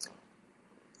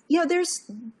 you know,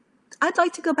 I'd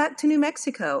like to go back to New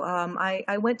Mexico.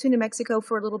 I went to New Mexico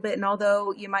for a little bit, and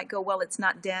although you might go, well, it's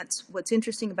not dense, what's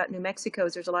interesting about New Mexico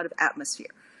is there's a lot of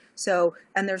atmosphere. So,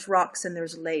 and there's rocks and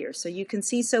there's layers. So you can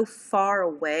see so far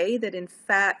away that, in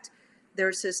fact,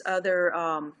 there's this other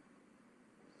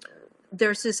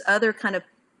kind of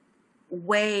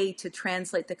way to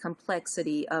translate the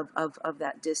complexity of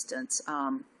that distance.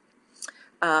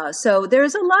 So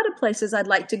there's a lot of places I'd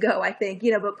like to go, I think,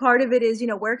 you know, but part of it is, you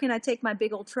know, where can I take my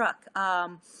big old truck?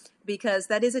 Because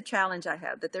that is a challenge I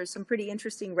have, that there's some pretty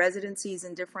interesting residencies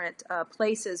in different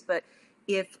places, but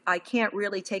if I can't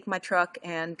really take my truck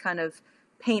and kind of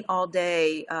paint all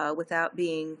day without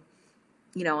being,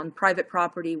 you know, on private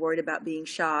property, worried about being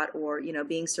shot or, you know,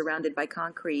 being surrounded by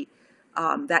concrete,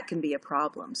 that can be a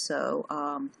problem.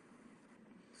 So,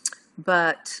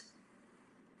 but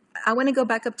I want to go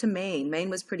back up to Maine. Maine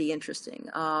was pretty interesting.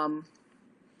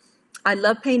 I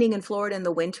love painting in Florida in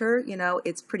the winter. You know,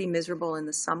 it's pretty miserable in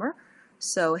the summer.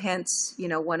 So hence, you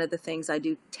know, one of the things I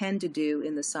do tend to do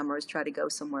in the summer is try to go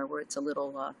somewhere where it's a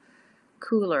little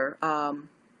cooler.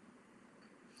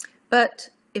 But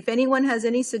if anyone has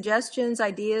any suggestions,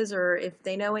 ideas, or if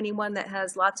they know anyone that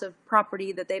has lots of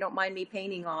property that they don't mind me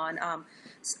painting on,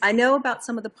 I know about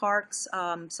some of the parks.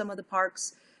 Some of the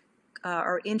parks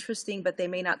are interesting, but they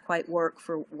may not quite work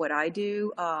for what I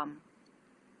do.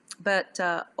 But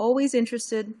always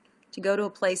interested to go to a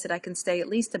place that I can stay at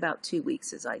least about 2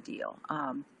 weeks is ideal.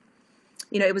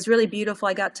 You know, it was really beautiful.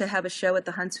 I got to have a show at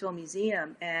the Huntsville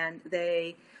Museum, and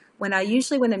when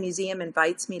a museum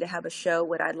invites me to have a show,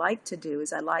 what I like to do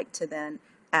is I like to then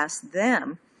ask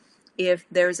them if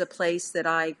there's a place that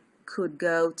I could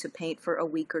go to paint for a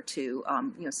week or two,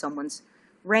 you know, someone's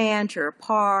ranch or a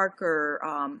park or,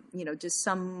 you know, just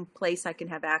some place I can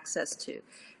have access to.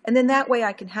 And then that way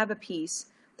I can have a piece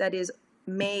that is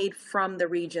made from the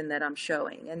region that I'm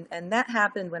showing. And that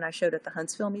happened when I showed at the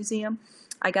Huntsville Museum.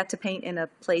 I got to paint in a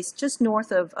place just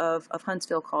north of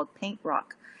Huntsville called Paint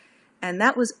Rock. And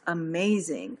that was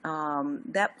amazing.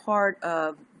 That part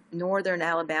of northern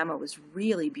Alabama was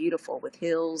really beautiful with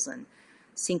hills and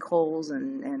sinkholes,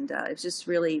 and it was just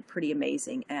really pretty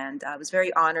amazing. And I was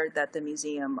very honored that the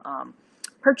museum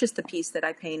purchased the piece that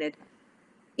I painted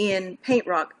in Paint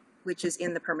Rock, which is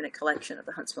in the permanent collection of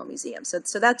the Huntsville Museum. So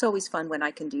that's always fun when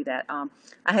I can do that.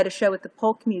 I had a show at the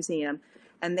Polk Museum,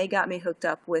 and they got me hooked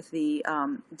up with the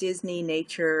Disney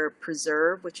Nature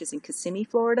Preserve, which is in Kissimmee,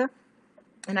 Florida.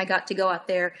 And I got to go out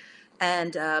there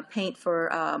and paint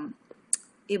for,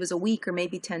 it was a week or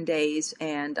maybe 10 days,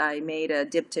 and I made a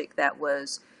diptych that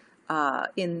was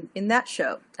in that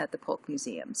show at the Polk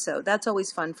Museum. So that's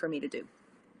always fun for me to do.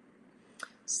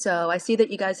 So I see that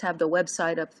you guys have the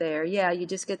website up there. Yeah, you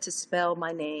just get to spell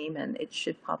my name and it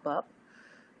should pop up.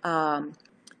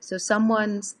 So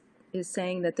someone is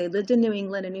saying that they lived in New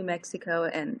England and New Mexico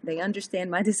and they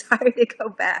understand my desire to go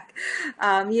back.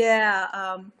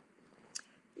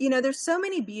 You know, there's so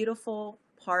many beautiful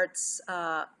parts,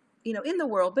 you know, in the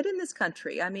world, but in this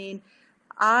country. I mean,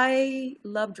 I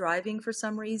love driving for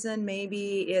some reason.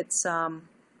 Maybe it's, and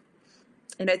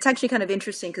it's actually kind of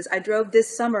interesting because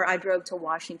this summer I drove to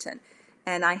Washington,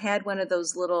 and I had one of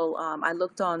those little, I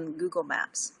looked on Google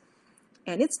Maps,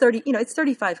 and it's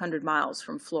 3,500 miles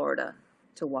from Florida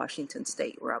to Washington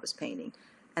State where I was painting,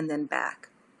 and then back.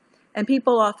 And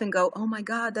people often go, oh my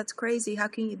God, that's crazy. How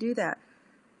can you do that?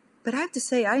 But I have to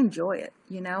say, I enjoy it.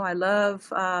 You know, I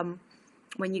love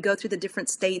when you go through the different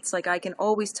states. Like, I can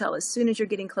always tell as soon as you're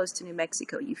getting close to New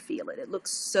Mexico, you feel it. It looks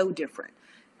so different.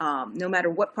 No matter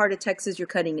what part of Texas you're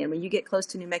cutting in, when you get close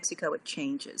to New Mexico, it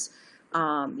changes.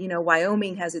 You know,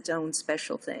 Wyoming has its own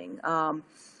special thing.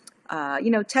 You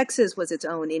know, Texas was its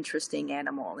own interesting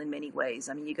animal in many ways.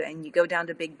 I mean, you go down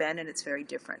to Big Bend, and it's very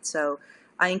different. So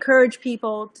I encourage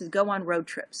people to go on road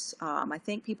trips. I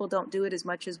think people don't do it as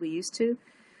much as we used to.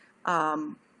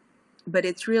 But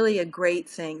it's really a great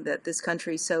thing that this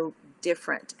country is so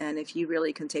different. And if you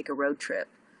really can take a road trip,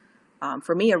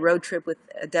 for me, a road trip with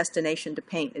a destination to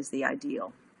paint is the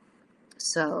ideal.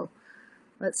 So,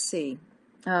 let's see.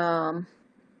 Lots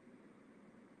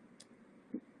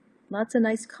of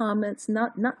nice comments.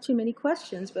 Not too many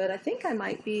questions, but I think I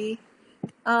might be.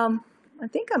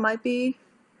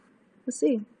 Let's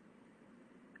see.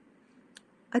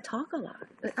 I talk a lot.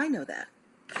 I know that.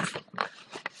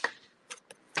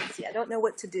 See, I don't know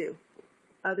what to do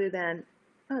other than.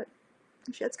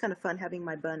 Actually, that's kind of fun having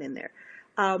my bun in there.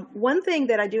 One thing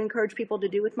that I do encourage people to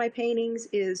do with my paintings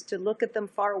is to look at them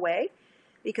far away,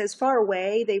 because far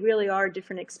away, they really are a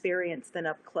different experience than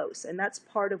up close. And that's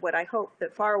part of what I hope,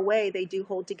 that far away, they do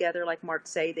hold together, like Mark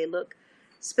say, they look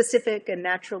specific and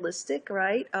naturalistic,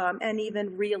 right? And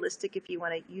even realistic, if you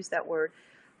want to use that word,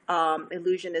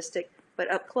 illusionistic. But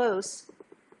up close,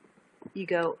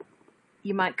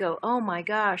 you might go, oh my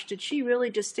gosh, did she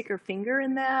really just stick her finger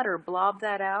in that or blob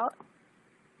that out?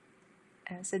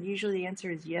 And I said, usually the answer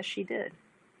is yes, she did.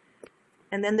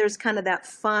 And then there's kind of that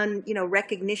fun,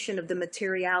 recognition of the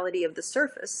materiality of the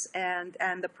surface and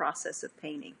the process of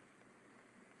painting.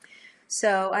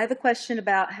 So I have a question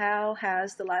about how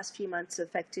has the last few months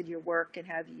affected your work, and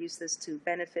have you used this to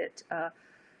benefit,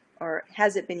 or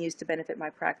has it been used to benefit my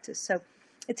practice? So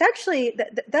it's actually,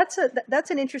 that's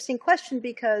an interesting question,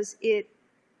 because it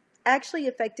actually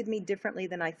affected me differently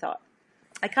than I thought.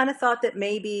 I kind of thought that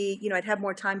maybe, I'd have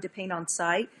more time to paint on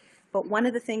site. But one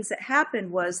of the things that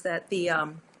happened was that the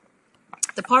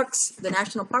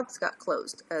national parks got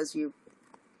closed, as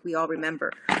we all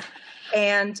remember.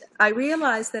 And I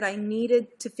realized that I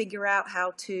needed to figure out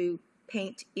how to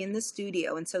paint in the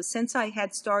studio. And so since I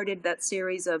had started that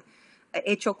series of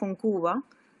Hecho con Cuba,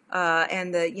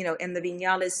 and the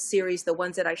Viñales series, the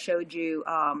ones that I showed you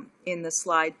in the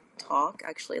slide talk,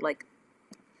 actually, like,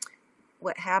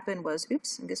 what happened was,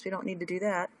 oops, I guess we don't need to do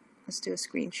that. Let's do a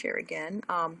screen share again.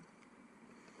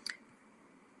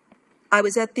 I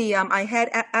was at the,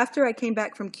 after I came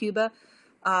back from Cuba,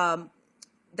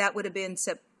 that would have been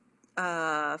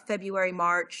February,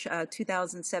 March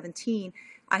 2017,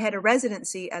 I had a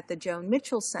residency at the Joan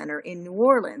Mitchell Center in New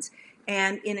Orleans.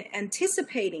 And in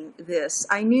anticipating this,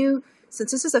 I knew,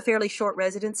 since this is a fairly short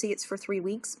residency, it's for 3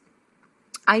 weeks,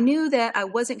 I knew that I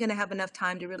wasn't going to have enough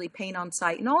time to really paint on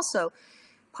site. And also,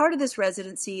 part of this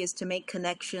residency is to make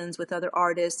connections with other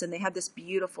artists, and they have this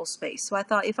beautiful space. So I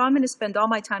thought, if I'm going to spend all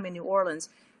my time in New Orleans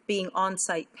being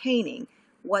on-site painting,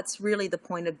 what's really the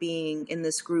point of being in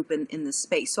this group and in this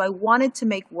space? So I wanted to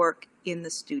make work in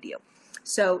the studio.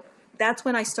 So that's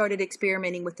when I started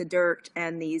experimenting with the dirt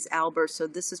and these albers. So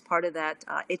this is part of that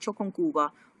Hecho con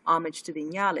Cuba, homage to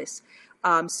Viñales.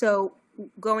 So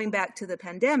going back to the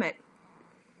pandemic,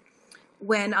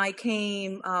 when I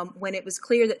came, when it was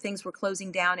clear that things were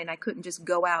closing down and I couldn't just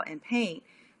go out and paint,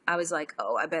 I was like,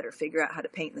 oh, I better figure out how to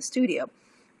paint in the studio.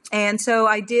 And so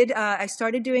I did, I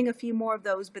started doing a few more of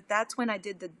those, but that's when I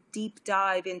did the deep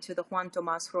dive into the Juan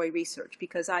Tomás Roig research,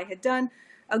 because I had done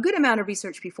a good amount of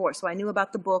research before. So I knew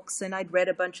about the books, and I'd read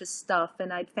a bunch of stuff,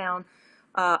 and I'd found,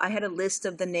 I had a list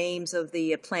of the names of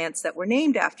the plants that were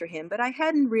named after him, but I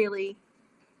hadn't really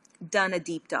done a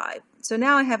deep dive. So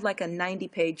now I have like a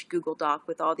 90-page Google Doc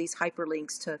with all these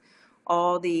hyperlinks to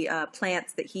all the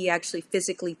plants that he actually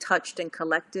physically touched and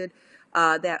collected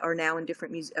that are now in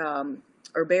different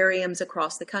herbariums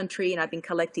across the country. And I've been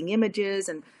collecting images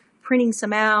and printing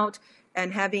some out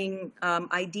and having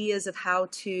ideas of how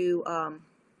to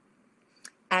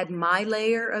add my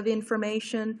layer of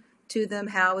information to them.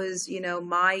 How is,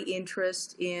 my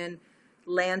interest in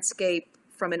landscape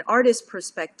from an artist's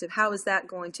perspective, how is that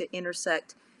going to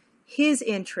intersect his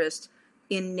interest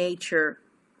in nature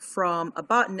from a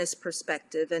botanist's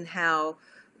perspective, and how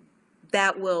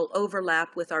that will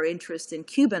overlap with our interest in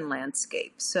Cuban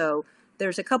landscape. So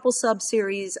there's a couple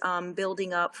sub-series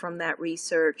building up from that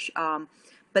research,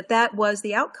 but that was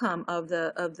the outcome of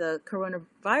the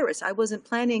coronavirus. I wasn't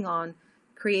planning on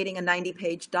creating a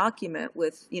 90-page document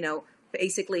with,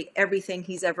 basically everything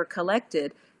he's ever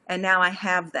collected. And now I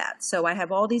have that. So I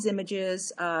have all these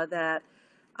images that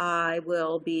I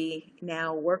will be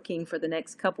now working for the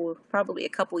next probably a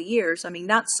couple years. I mean,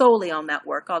 not solely on that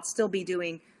work. I'll still be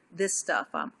doing this stuff.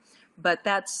 But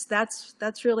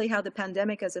that's really how the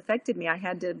pandemic has affected me. I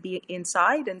had to be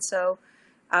inside, and so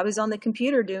I was on the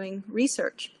computer doing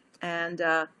research. And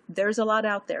there's a lot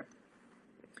out there.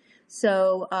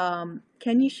 So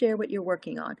can you share what you're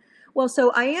working on? Well,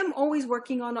 so I am always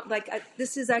working on,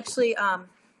 this is actually...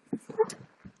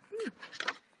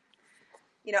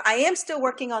 I am still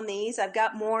working on these. I've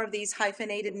got more of these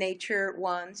hyphenated nature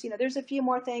ones. There's a few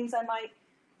more things I might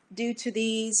do to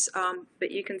these,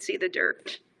 but you can see the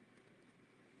dirt.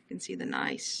 You can see the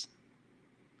nice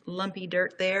lumpy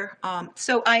dirt there.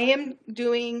 So I am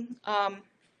doing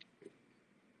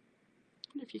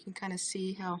wonder if you can kind of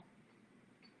see how,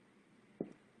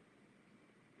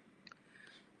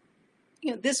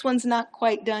 this one's not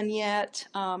quite done yet.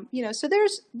 So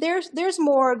there's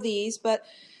more of these, but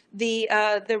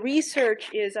the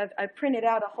research is I've printed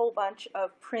out a whole bunch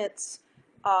of prints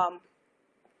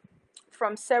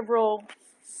from several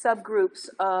subgroups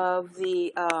of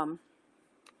the.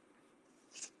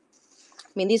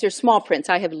 These are small prints.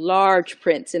 I have large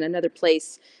prints in another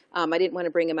place. I didn't want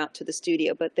to bring them out to the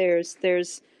studio, but there's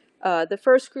the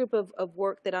first group of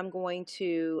work that I'm going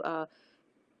to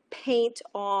paint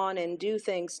on and do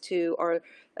things to are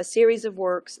a series of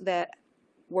works that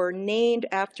were named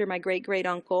after my great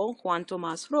uncle Juan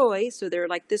Tomás Roig. So they're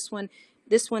like this one.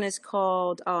 This one is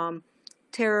called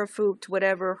Terrafugt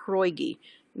whatever Roigi.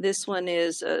 This one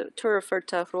is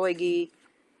Turferta Roigi.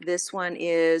 This one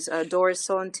is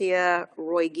Dorisontia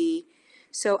Roigi.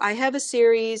 So I have a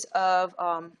series of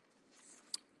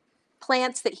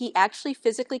plants that he actually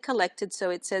physically collected. So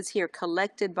it says here,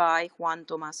 collected by Juan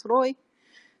Tomás Roig.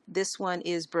 This one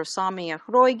is Brosamia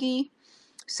Roigi.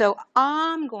 So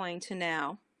I'm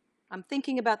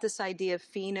thinking about this idea of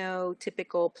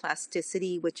phenotypical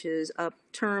plasticity, which is a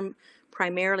term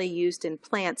primarily used in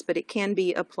plants, but it can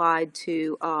be applied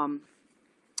to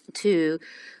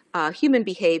human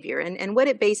behavior. And what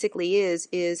it basically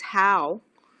is how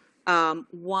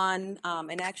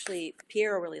and actually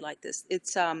Pierre really liked this.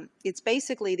 It's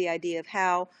basically the idea of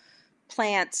how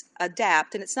plants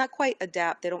adapt, and it's not quite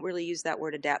adapt, they don't really use that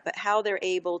word adapt, but how they're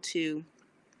able to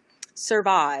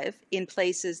survive in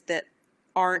places that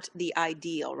aren't the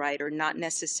ideal, right, or not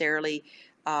necessarily,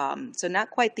 so not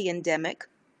quite the endemic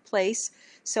place.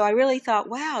 So I really thought,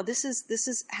 wow, this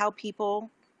is how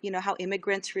people, how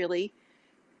immigrants really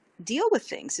deal with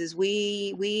things, is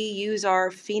we use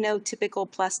our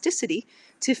phenotypical plasticity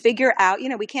to figure out,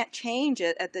 we can't change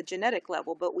it at the genetic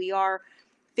level, but we are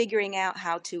figuring out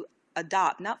how to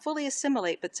adopt, not fully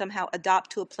assimilate, but somehow adopt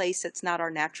to a place that's not our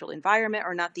natural environment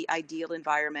or not the ideal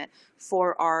environment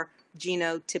for our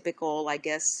genotypical, I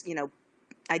guess,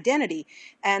 identity.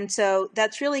 And so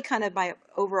that's really kind of my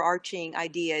overarching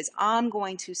idea, is I'm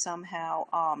going to somehow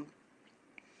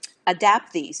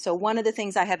adapt these. So one of the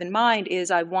things I have in mind is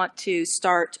I want to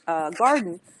start a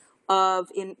garden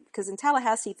because in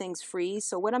Tallahassee things freeze.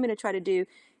 So what I'm going to try to do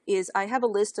is I have a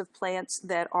list of plants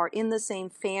that are in the same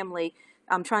family.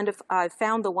 I've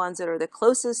found the ones that are the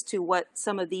closest to what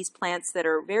some of these plants that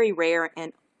are very rare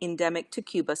and endemic to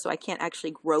Cuba, so I can't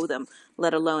actually grow them,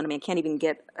 let alone, I can't even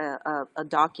get a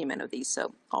document of these,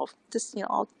 so I'll just,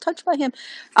 I'll touch by him.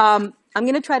 I'm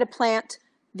going to try to plant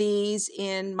these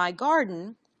in my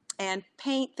garden and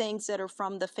paint things that are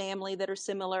from the family that are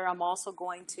similar. I'm also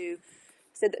going to,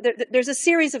 so there's a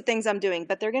series of things I'm doing,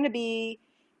 but they're going to be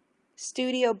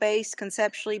studio-based,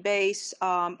 conceptually based,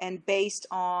 and based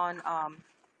on,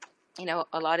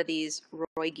 a lot of these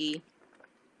Roigi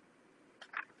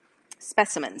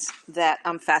specimens that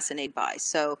I'm fascinated by.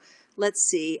 So let's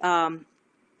see.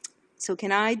 So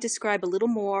can I describe a little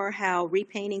more how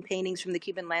repainting paintings from the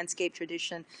Cuban landscape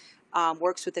tradition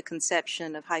works with the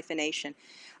conception of hyphenation?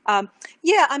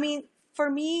 For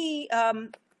me,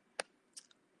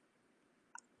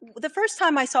 the first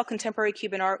time I saw contemporary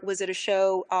Cuban art was at a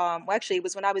show. Actually, it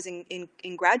was when I was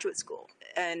in graduate school,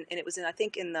 and it was I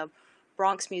think in the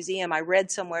Bronx Museum. I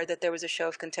read somewhere that there was a show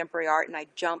of contemporary art, and I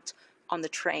jumped on the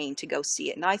train to go see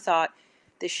it. And I thought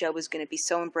this show was going to be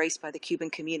so embraced by the Cuban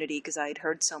community because I had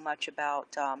heard so much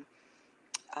about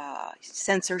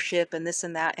censorship and this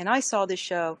and that. And I saw this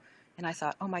show, and I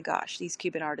thought, oh my gosh, these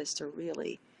Cuban artists are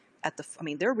really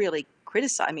they're really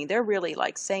criticizing. They're really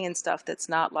like saying stuff that's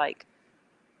not like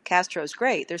Castro's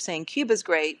great. They're saying Cuba's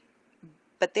great,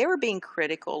 but they were being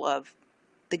critical of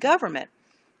the government.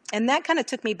 And that kind of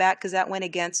took me back because that went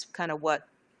against kind of what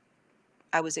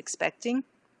I was expecting.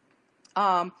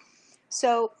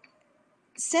 So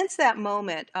since that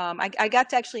moment, I got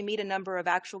to actually meet a number of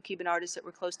actual Cuban artists that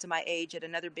were close to my age at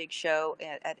another big show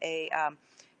at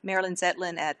Marilyn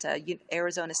Zetlin at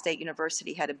Arizona State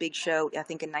University had a big show, I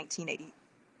think in 1980,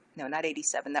 no, not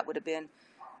 87, that would have been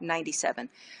 97,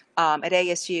 at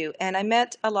ASU. And I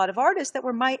met a lot of artists that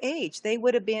were my age. They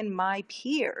would have been my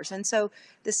peers. And so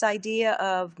this idea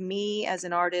of me as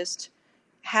an artist,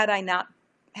 had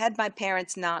my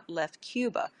parents not left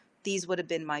Cuba, these would have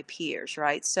been my peers,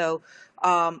 right? So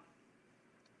I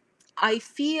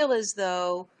feel as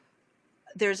though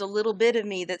there's a little bit of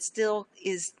me that still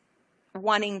is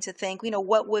wanting to think,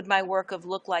 what would my work have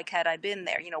looked like had I been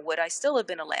there? Would I still have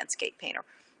been a landscape painter?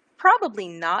 Probably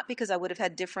not, because I would have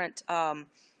had different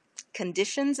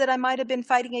conditions that I might have been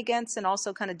fighting against, and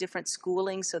also kind of different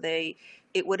schooling, so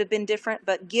it would have been different.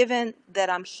 But given that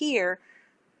I'm here,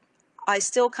 I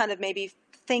still kind of maybe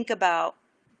think about,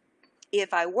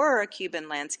 if I were a Cuban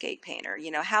landscape painter,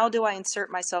 how do I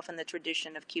insert myself in the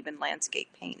tradition of Cuban landscape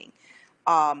painting?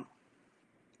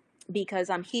 Because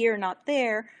I'm here, not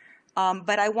there.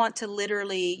 But I want to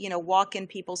literally, walk in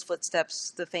people's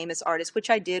footsteps, the famous artists, which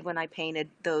I did when I painted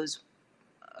those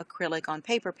acrylic on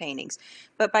paper paintings.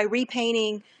 But by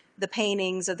repainting the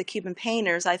paintings of the Cuban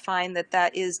painters, I find that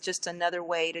that is just another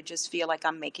way to just feel like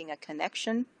I'm making a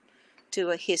connection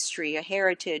to a history, a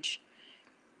heritage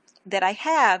that I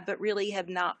have, but really have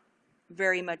not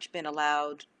very much been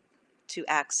allowed to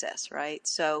access, right?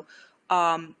 So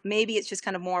maybe it's just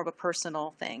kind of more of a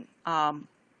personal thing.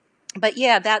 But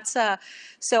yeah, that's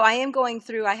so I am going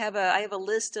through. I have a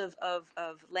list of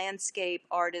landscape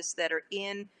artists that are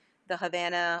in the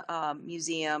Havana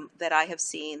Museum that I have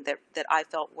seen that I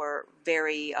felt were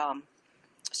very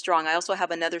strong. I also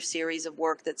have another series of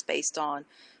work that's based on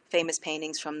famous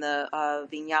paintings from the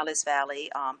Viñales Valley.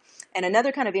 And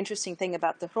another kind of interesting thing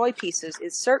about the Roy pieces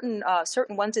is certain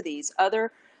ones of these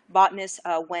other botanists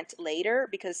went later,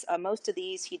 because most of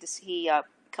these he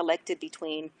collected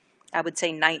between, I would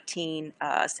say,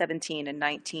 1917 and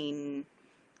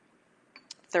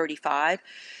 1935.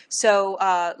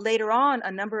 So later on,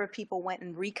 a number of people went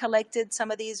and recollected some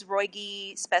of these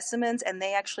Roig specimens, and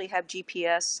they actually have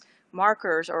GPS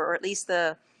markers, or at least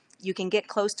you can get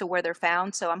close to where they're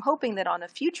found. So I'm hoping that on a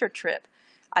future trip,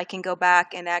 I can go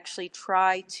back and actually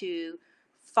try to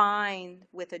find,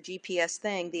 with a GPS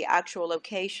thing, the actual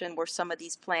location where some of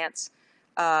these plants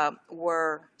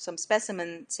some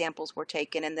specimen samples were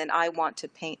taken, and then I want to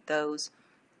paint those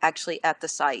actually at the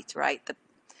site, right?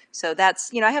 So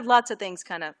that's, I have lots of things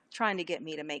kind of trying to get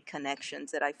me to make connections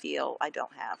that I feel I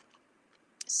don't have.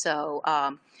 So,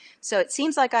 so it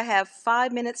seems like I have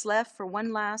 5 minutes left for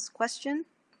one last question.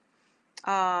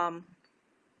 I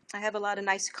have a lot of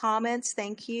nice comments.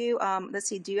 Thank you. Let's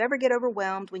see. Do you ever get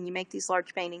overwhelmed when you make these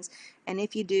large paintings? And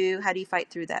if you do, how do you fight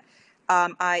through that?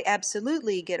 I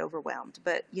absolutely get overwhelmed.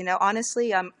 But,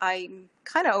 honestly, I'm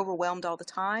kind of overwhelmed all the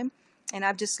time. And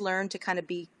I've just learned to kind of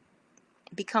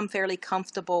become fairly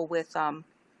comfortable with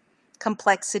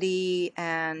complexity.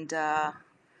 And, I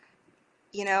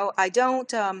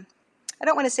don't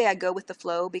want to say I go with the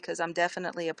flow, because I'm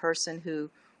definitely a person who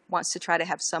wants to try to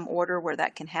have some order where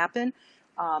that can happen.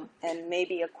 And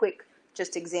maybe a quick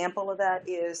just example of that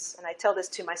is, and I tell this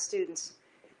to my students,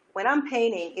 when I'm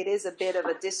painting, it is a bit of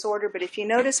a disorder, but if you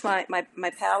notice my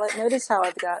palette, notice how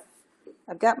I've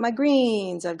got my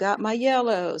greens, I've got my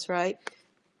yellows, right?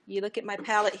 You look at my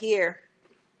palette here,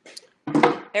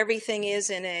 everything is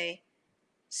in a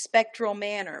spectral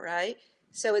manner, right?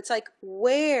 So it's like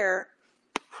where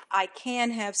I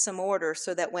can have some order,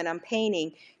 so that when I'm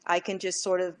painting, I can just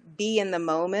sort of be in the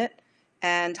moment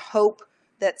and hope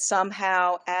that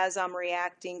somehow, as I'm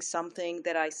reacting, something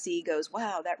that I see goes,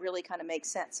 wow, that really kind of makes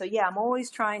sense. So yeah, I'm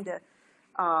always trying to,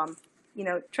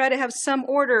 try to have some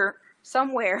order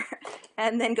somewhere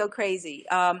and then go crazy.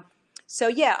 So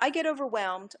yeah, I get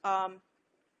overwhelmed,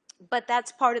 but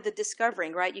that's part of the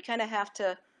discovering, right? You kind of have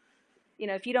to,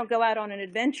 if you don't go out on an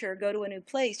adventure, go to a new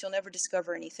place, you'll never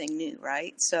discover anything new,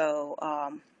 right? So,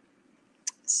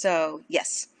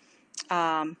 yes.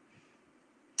 And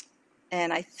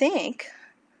I think,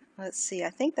 let's see, I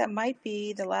think that might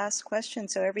be the last question.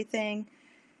 So everything,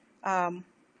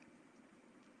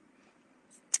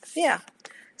 yeah.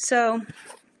 So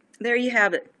there you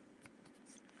have it.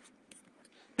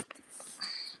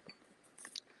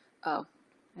 Oh,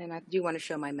 and I do want to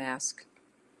show my mask.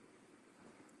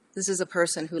 This is a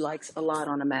person who likes a lot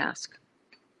on a mask.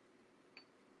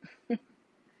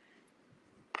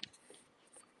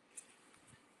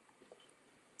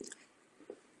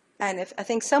 And I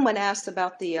think someone asked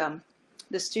about the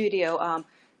studio.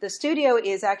 The studio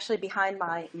is actually behind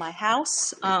my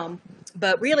house,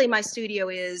 but really my studio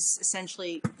is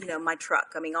essentially, my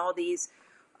truck. I mean, all these,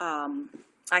 I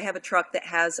have a truck that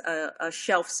has a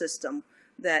shelf system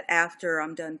that after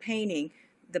I'm done painting,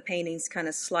 the paintings kind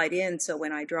of slide in. So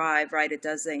when I drive, right, it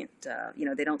doesn't,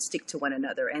 they don't stick to one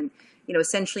another. And,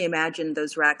 essentially imagine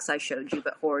those racks I showed you,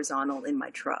 but horizontal in my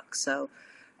truck. So,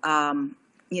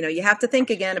 you have to think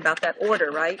again about that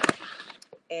order, right?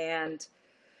 And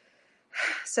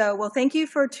so, well, thank you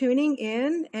for tuning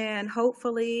in, and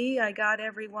hopefully I got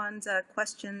everyone's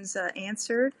questions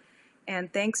answered.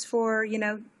 And thanks for,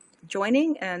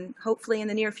 joining, and hopefully in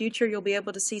the near future you'll be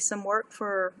able to see some work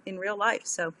in real life.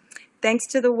 So thanks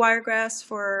to the Wiregrass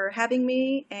for having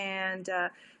me, and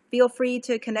feel free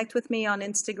to connect with me on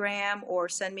Instagram or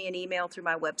send me an email through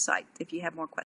my website if you have more questions.